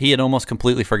there. He had almost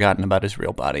completely forgotten about his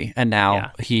real body, and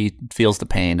now he feels the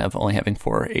pain of only having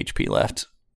 4 HP left.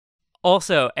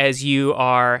 Also, as you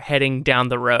are heading down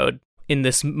the road in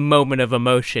this moment of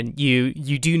emotion,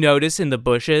 you do notice in the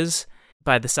bushes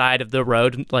by the side of the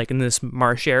road, in this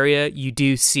marsh area, you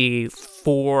do see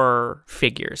 4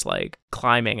 figures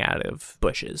climbing out of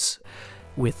bushes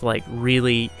with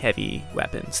really heavy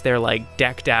weapons. They're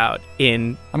decked out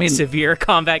in severe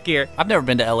combat gear. I've never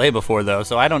been to LA before though,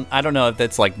 so I don't know if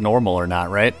that's normal or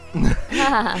not, right?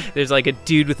 There's a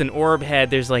dude with an orb head.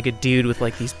 There's a dude with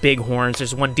these big horns.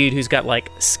 There's one dude who's got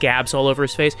scabs all over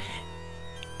his face.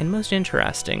 And most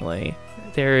interestingly,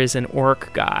 there is an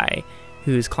orc guy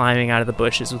who's climbing out of the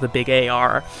bushes with a big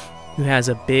AR, who has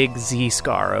a big Z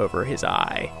scar over his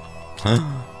eye. Huh?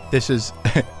 This is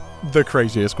the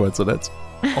craziest coincidence.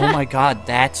 Oh my God,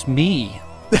 that's me.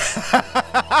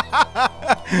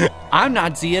 I'm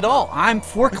not Z at all. I'm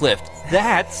Forklift.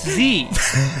 That's Z.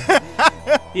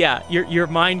 Yeah, your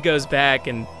mind goes back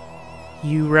and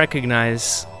you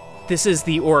recognize this is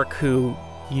the orc who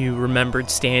you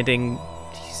remembered standing,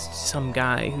 some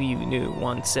guy who you knew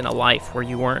once in a life where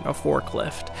you weren't a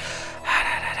forklift.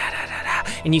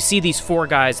 And you see these 4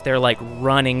 guys, they're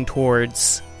running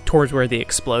towards where the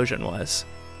explosion was.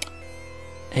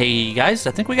 Hey guys,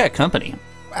 I think we got company.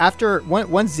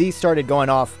 Once Z started going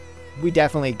off, we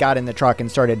definitely got in the truck and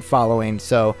started following.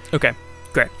 So Okay,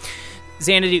 great.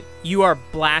 Xanadu, you are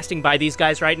blasting by these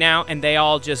guys right now, and they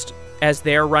all just, as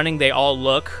they're running, they all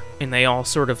look, and they all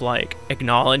sort of, like,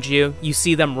 acknowledge you. You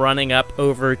see them running up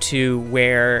over to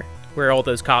where all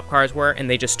those cop cars were, and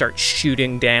they just start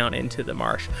shooting down into the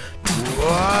marsh.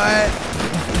 What?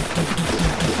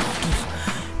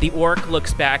 The orc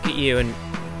looks back at you and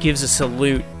gives a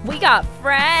salute. We got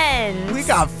friends. We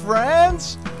got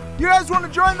friends? You guys want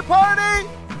to join the party?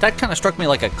 That kind of struck me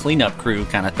like a cleanup crew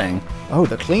kind of thing. Oh,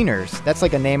 the Cleaners. That's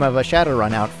like a name of a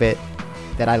Shadowrun outfit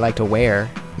that I like to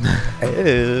wear.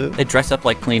 They dress up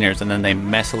like cleaners and then they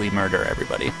messily murder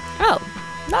everybody. Oh,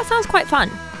 that sounds quite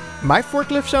fun. My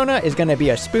forklift Sona is going to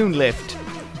be a spoon lift.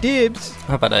 Dibs.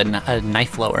 How about a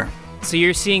knife blower? So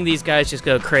you're seeing these guys just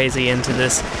go crazy into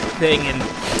this thing,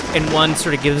 and one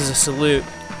sort of gives a salute,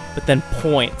 but then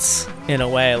points in a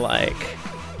way like,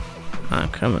 I'm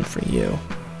coming for you.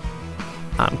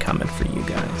 I'm coming for you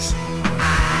guys.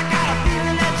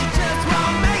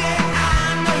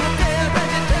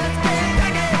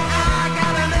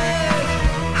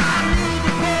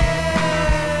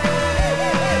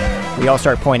 We all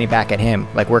start pointing back at him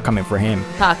like we're coming for him.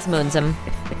 Fox moons him.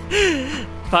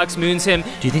 Fox moons him.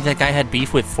 Do you think that guy had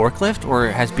beef with Forklift or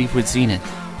has beef with Zenith?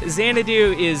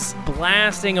 Xanadu is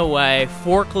blasting away,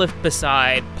 forklift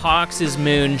beside, Pox's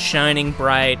moon shining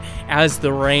bright as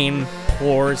the rain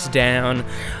pours down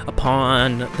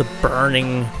upon the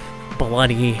burning,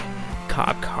 bloody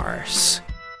cop cars.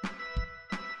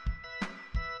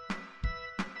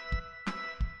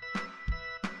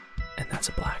 And that's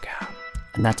a blackout.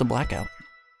 And that's a blackout.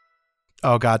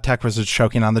 Oh God, Tech was just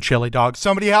choking on the chili dog.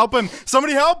 Somebody help him!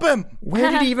 Somebody help him! Where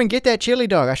did he even get that chili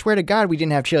dog? I swear to God, we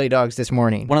didn't have chili dogs this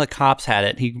morning. One of the cops had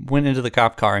it. He went into the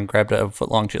cop car and grabbed a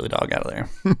foot-long chili dog out of there.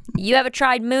 You ever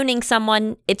tried mooning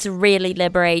someone? It's really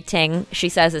liberating, she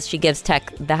says as she gives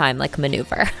Tech the Heimlich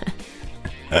maneuver.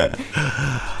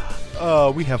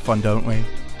 Oh, we have fun, don't we?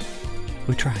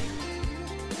 We try.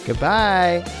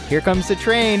 Goodbye. Here comes the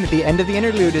train. The end of the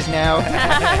interlude is now.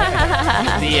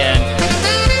 The end.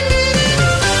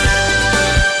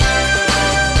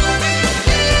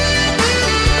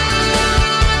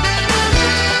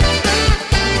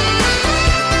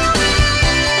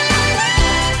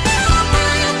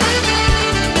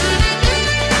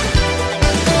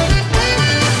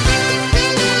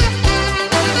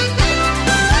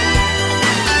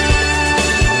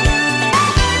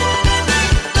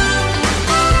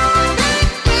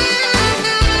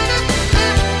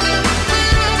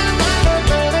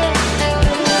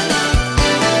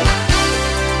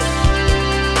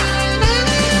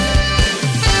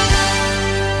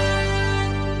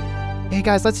 Hey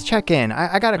guys, let's check in.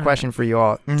 I got a question for you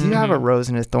all. Do you have a rose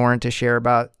and a thorn to share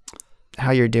about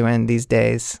how you're doing these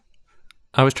days?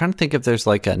 I was trying to think if there's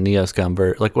like a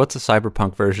Neoscum like what's a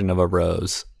cyberpunk version of a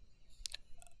rose?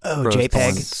 Oh, Rose thorn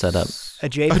JPEG. setup. A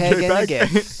JPEG and a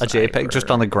GIF. A JPEG just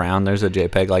on the ground. There's a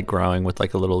JPEG like growing with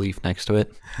like a little leaf next to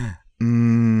it.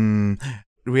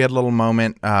 We had a little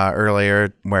moment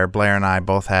earlier where Blair and I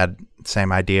both had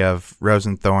same idea of Rose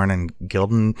and Thorn and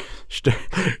Gilden.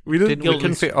 We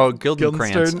Gildenkrantz.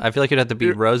 Guildenstern. I feel like it'd have to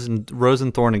be Rose and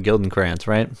Thorn and Gildenkrantz,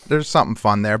 right? There's something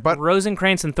fun there, but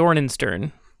Rosencrantz and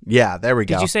Thornenstern. yeah, there we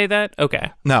go. Did you say that? Okay.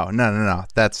 No.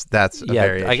 That's a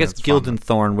variation. I guess It's fun.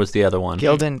 Gildenthorn was the other one.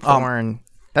 Gilden Thorn.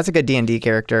 That's a good D&D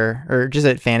character, or just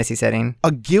a fantasy setting.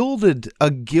 A gilded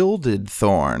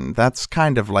thorn. That's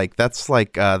kind of like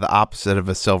the opposite of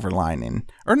a silver lining.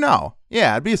 Or no,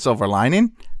 yeah, it'd be a silver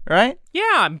lining, right? Yeah,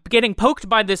 I'm getting poked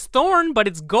by this thorn, but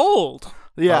it's gold.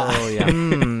 Yeah. Oh yeah.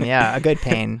 Yeah, a good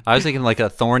pain. I was thinking like a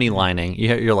thorny lining.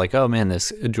 You're like, oh man,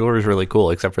 this jewelry is really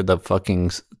cool, except for the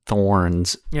fucking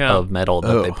thorns of metal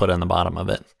that they put on the bottom of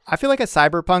it. I feel like a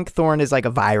cyberpunk thorn is like a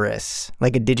virus,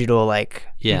 like a digital, like,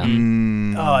 Yeah.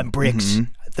 oh, I'm bricked.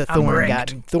 The thorn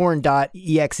got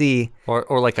thorn.exe.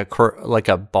 Or like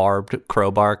a barbed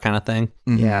crowbar kind of thing.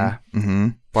 Yeah.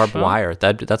 Barbed wire.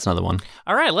 That's another one.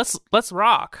 All right, let's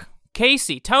rock.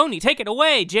 Casey, Tony, take it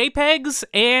away. JPEGs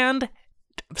and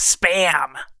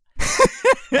spam.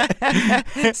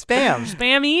 Spam.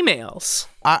 Spam emails.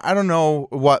 I don't know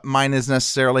what mine is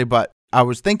necessarily, but I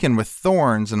was thinking with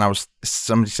thorns, and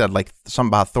somebody said like something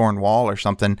about thorn wall or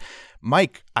something.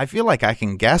 Mike, I feel like I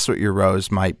can guess what your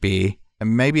rose might be,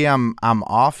 and maybe I'm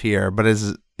off here, but is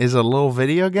a little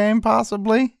video game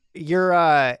possibly?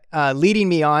 You're leading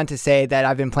me on to say that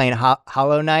I've been playing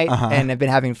Hollow Knight and have been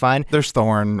having fun. There's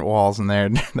thorn walls in there.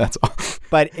 That's all.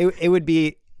 But it would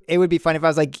be fun if I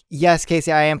was like, yes,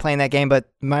 Casey, I am playing that game, but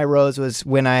my rose was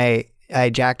when I I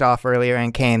jacked off earlier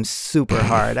and came super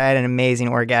hard. I had an amazing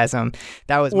orgasm.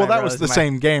 That was Well, that was the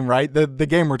same game, right? The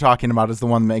game we're talking about is the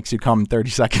one that makes you come in 30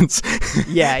 seconds.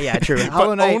 Yeah, true. But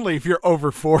Hollow Knight, only if you're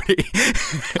over 40.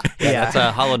 yeah.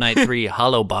 That's Hollow Knight 3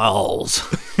 Hollow Balls.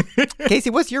 Casey,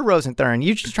 what's your Rose and Thorn?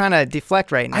 You're just trying to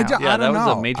deflect right now. I Yeah, don't that was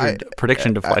know. a major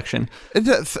prediction deflection.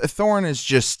 Thorn is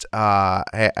just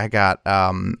I got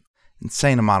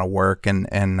insane amount of work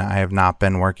and I have not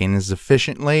been working as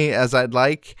efficiently as I'd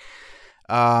like.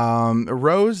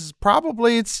 Rose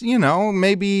probably it's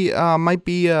maybe might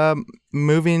be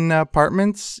moving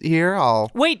apartments here.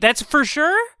 Wait, that's for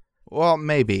sure? Well,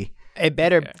 maybe. It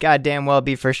better goddamn well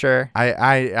be for sure.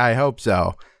 I hope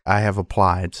so. I have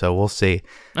applied, so we'll see.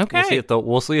 Okay.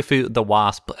 We'll see if the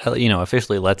WASP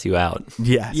officially lets you out.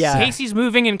 Yes. Yeah. Casey's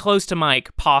moving in close to Mike,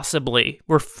 possibly.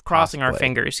 We're crossing our Possibly.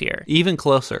 fingers here. Even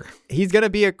closer. He's going to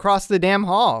be across the damn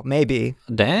hall, maybe.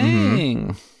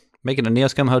 Dang. Making a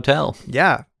Neoscum hotel.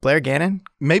 Yeah. Blair Gannon.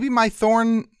 Maybe my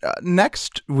thorn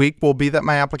next week will be that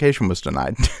my application was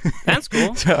denied. That's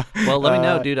cool. Well, let me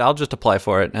know, dude. I'll just apply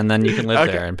for it, and then you can live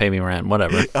there and pay me rent,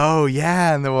 whatever. Oh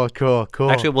yeah, and then cool.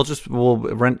 Actually, we'll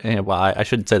rent. Well, I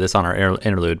shouldn't say this on our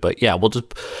interlude, but yeah, we'll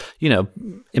just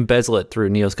embezzle it through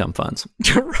Neoscum funds.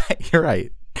 You're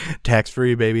right. Tax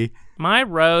free, baby. My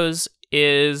Rose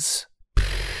is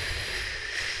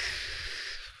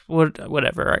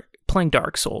whatever. Playing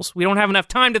Dark Souls. We don't have enough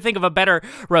time to think of a better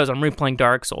Rose. I'm replaying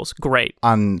Dark Souls. Great.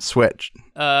 On Switch.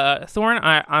 Thorn,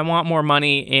 I want more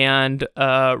money, and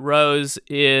Rose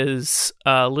is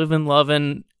living,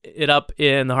 loving it up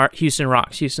in the Houston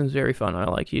Rocks. Houston's very fun. I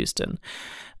like Houston.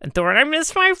 And Thorn, I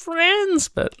miss my friends.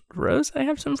 But Rose, I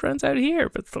have some friends out here.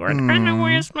 But Thorn, I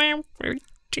miss my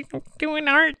doing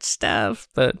art stuff.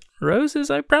 But Roses,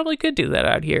 I probably could do that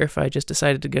out here if I just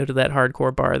decided to go to that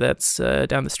hardcore bar that's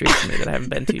down the street from me that I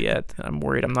haven't been to yet. I'm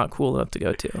worried I'm not cool enough to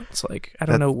go to. It's like, I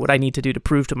don't know what I need to do to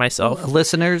prove to myself.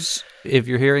 Listeners, if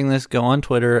you're hearing this, go on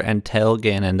Twitter and tell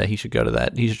Gannon that he should go to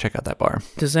that. He should check out that bar.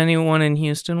 Does anyone in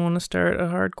Houston want to start a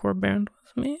hardcore band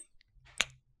with me?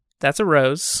 That's a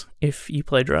Rose if you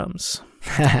play drums.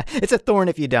 It's a Thorn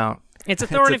if you don't. It's a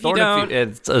Thorn if you don't.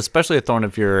 It's especially a thorn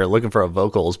if you're looking for a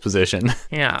vocals position.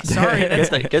 Yeah, sorry.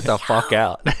 Get the fuck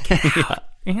out.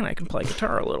 And I can play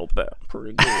guitar a little bit.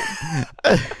 Pretty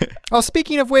good. Well,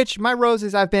 speaking of which, my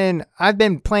Roses, I've been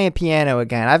playing piano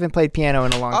again. I haven't played piano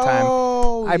in a long time.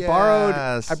 Oh, I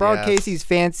borrowed Casey's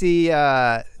fancy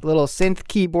little synth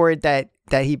keyboard that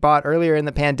he bought earlier in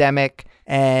the pandemic,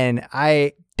 and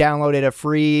I downloaded a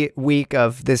free week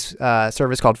of this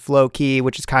service called Flow Key,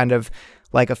 which is kind of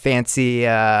like a fancy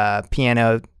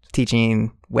piano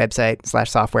teaching website /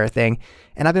 software thing.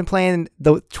 And I've been playing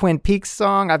the Twin Peaks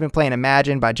song. I've been playing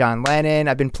Imagine by John Lennon.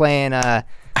 I've been playing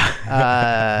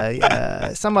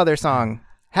some other song.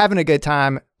 Having a good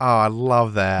time. Oh, I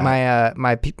love that.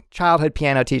 My childhood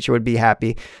piano teacher would be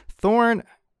happy. Thorn,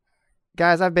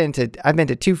 guys, I've been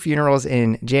to 2 funerals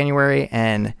in January,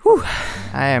 and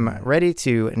I am ready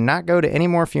to not go to any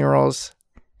more funerals.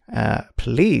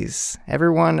 Please,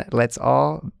 everyone, let's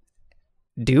all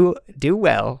do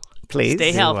well. Please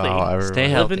Stay healthy. Well, Stay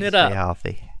healthy. Living it up. Stay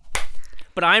healthy.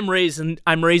 But I'm raising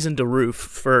the roof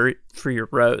for your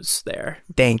Rose there.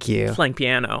 Thank you. Playing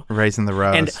piano. Raising the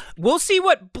rose. And we'll see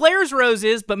what Blair's Rose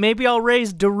is, but maybe I'll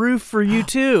raise the roof for you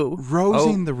too.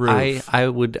 Rosing the roof. I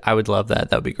would love that.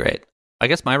 That would be great. I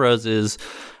guess my Rose is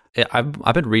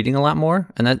I've been reading a lot more,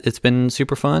 and it's been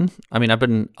super fun. I mean,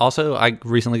 I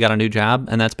recently got a new job,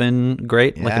 and that's been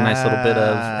great. Like a nice little bit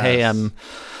of, hey, I'm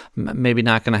maybe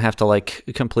not going to have to like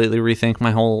completely rethink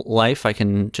my whole life. I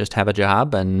can just have a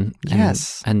job and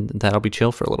that'll be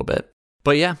chill for a little bit.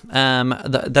 But yeah,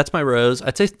 that's my Rose.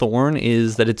 I'd say Thorn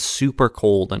is that it's super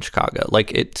cold in Chicago.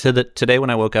 Like today when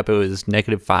I woke up, it was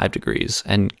 -5 degrees.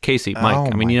 And Casey,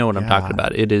 Mike, you know what I'm talking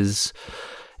about. It's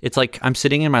like I'm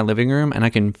sitting in my living room and I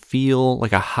can feel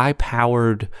like a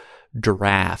high-powered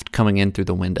draft coming in through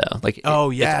the window. Like, it's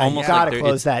almost gotta like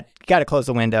close that. Gotta close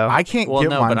the window. I can't get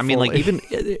no, mine but I mean, like, even,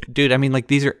 dude, I mean, like,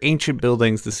 these are ancient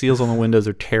buildings. The seals on the windows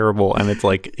are terrible, and it's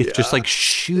like it's just like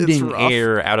shooting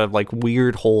air out of like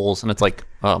weird holes, and it's like,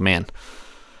 oh man,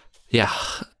 yeah.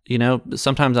 You know,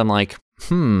 sometimes I'm like,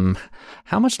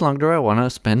 how much longer do I want to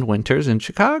spend winters in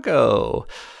Chicago?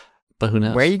 but who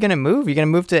knows? Where are you going to move? You going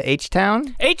to move to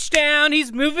H-Town? H-Town.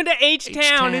 He's moving to H-Town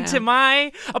H-Town. into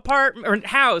my apartment or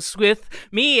house with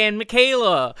me and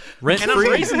Michaela. Rent and free.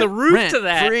 I'm raising the roof to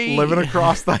that. Free. Living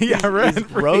across the rent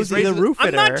free. Rosie the roof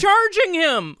I'm not charging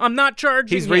him. I'm not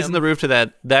charging He's him. raising the roof to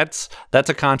that. That's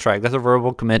a contract. That's a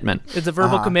verbal commitment. It's a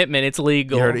verbal commitment. It's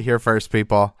legal. You heard it here first,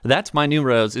 people. That's my new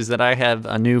rose, is that I have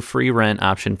a new free rent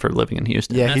option for living in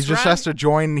Houston. Yeah, he That's just right. has to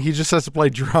join. He just has to play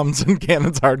drums in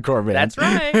Cannon's hardcore band. That's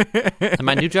right. And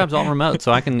my new job's all remote,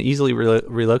 so I can easily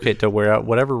relocate to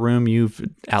whatever room you've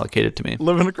allocated to me.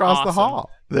 Living across the Awesome. hall.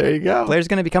 There you go. Blair's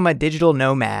going to become a digital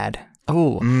nomad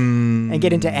Oh, and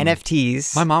get into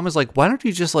NFTs. my mom was like, "Why don't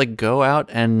you just like go out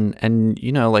and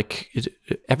you know like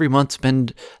every month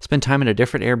spend time at a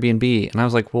different Airbnb?" And I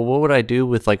was like, "Well, what would I do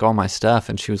with like all my stuff?"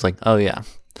 And she was like, "Oh yeah."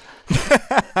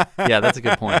 Yeah, that's a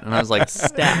good point. And I was like,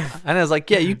 Staff. And I was like,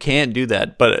 yeah, you can't do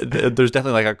that, but there's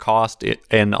definitely like a cost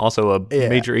and also a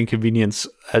major inconvenience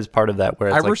as part of that. Where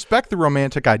it's I like, respect the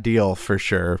romantic ideal for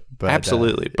sure. But,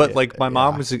 absolutely, but like my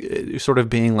mom was sort of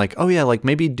being like, oh yeah, like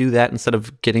maybe do that instead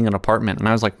of getting an apartment. And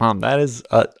I was like, Mom, that is,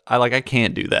 I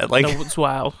can't do that. Like, No, it's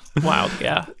wild. Wild,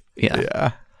 yeah.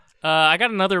 yeah. I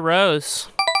got another rose.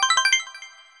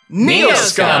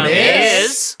 Neoscum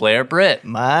is Blair Britt.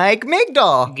 Mike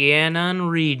Migdal. Gannon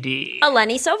Reedy.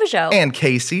 Eleni Sovajo. and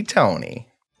Casey Tony.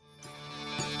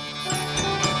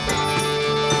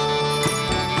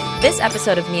 This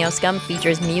episode of Neoscum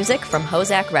features music from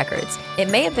Hozak Records. It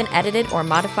may have been edited or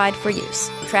modified for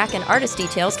use. Track and artist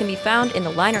details can be found in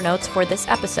the liner notes for this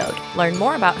episode. Learn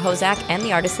more about Hozak and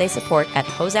the artists they support at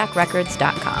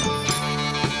hozakrecords.com.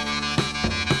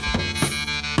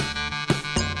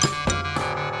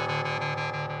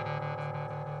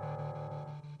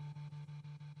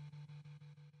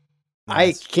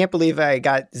 I can't believe I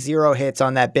got 0 hits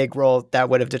on that big roll that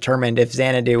would have determined if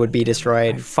Xanadu would be I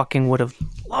destroyed. fucking would have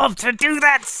loved to do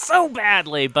that so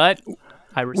badly, but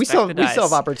I respect We still the dice.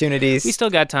 have opportunities. We still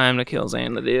got time to kill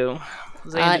Xanadu.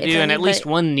 if Xanadu and at least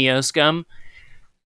anybody- one Neoscum.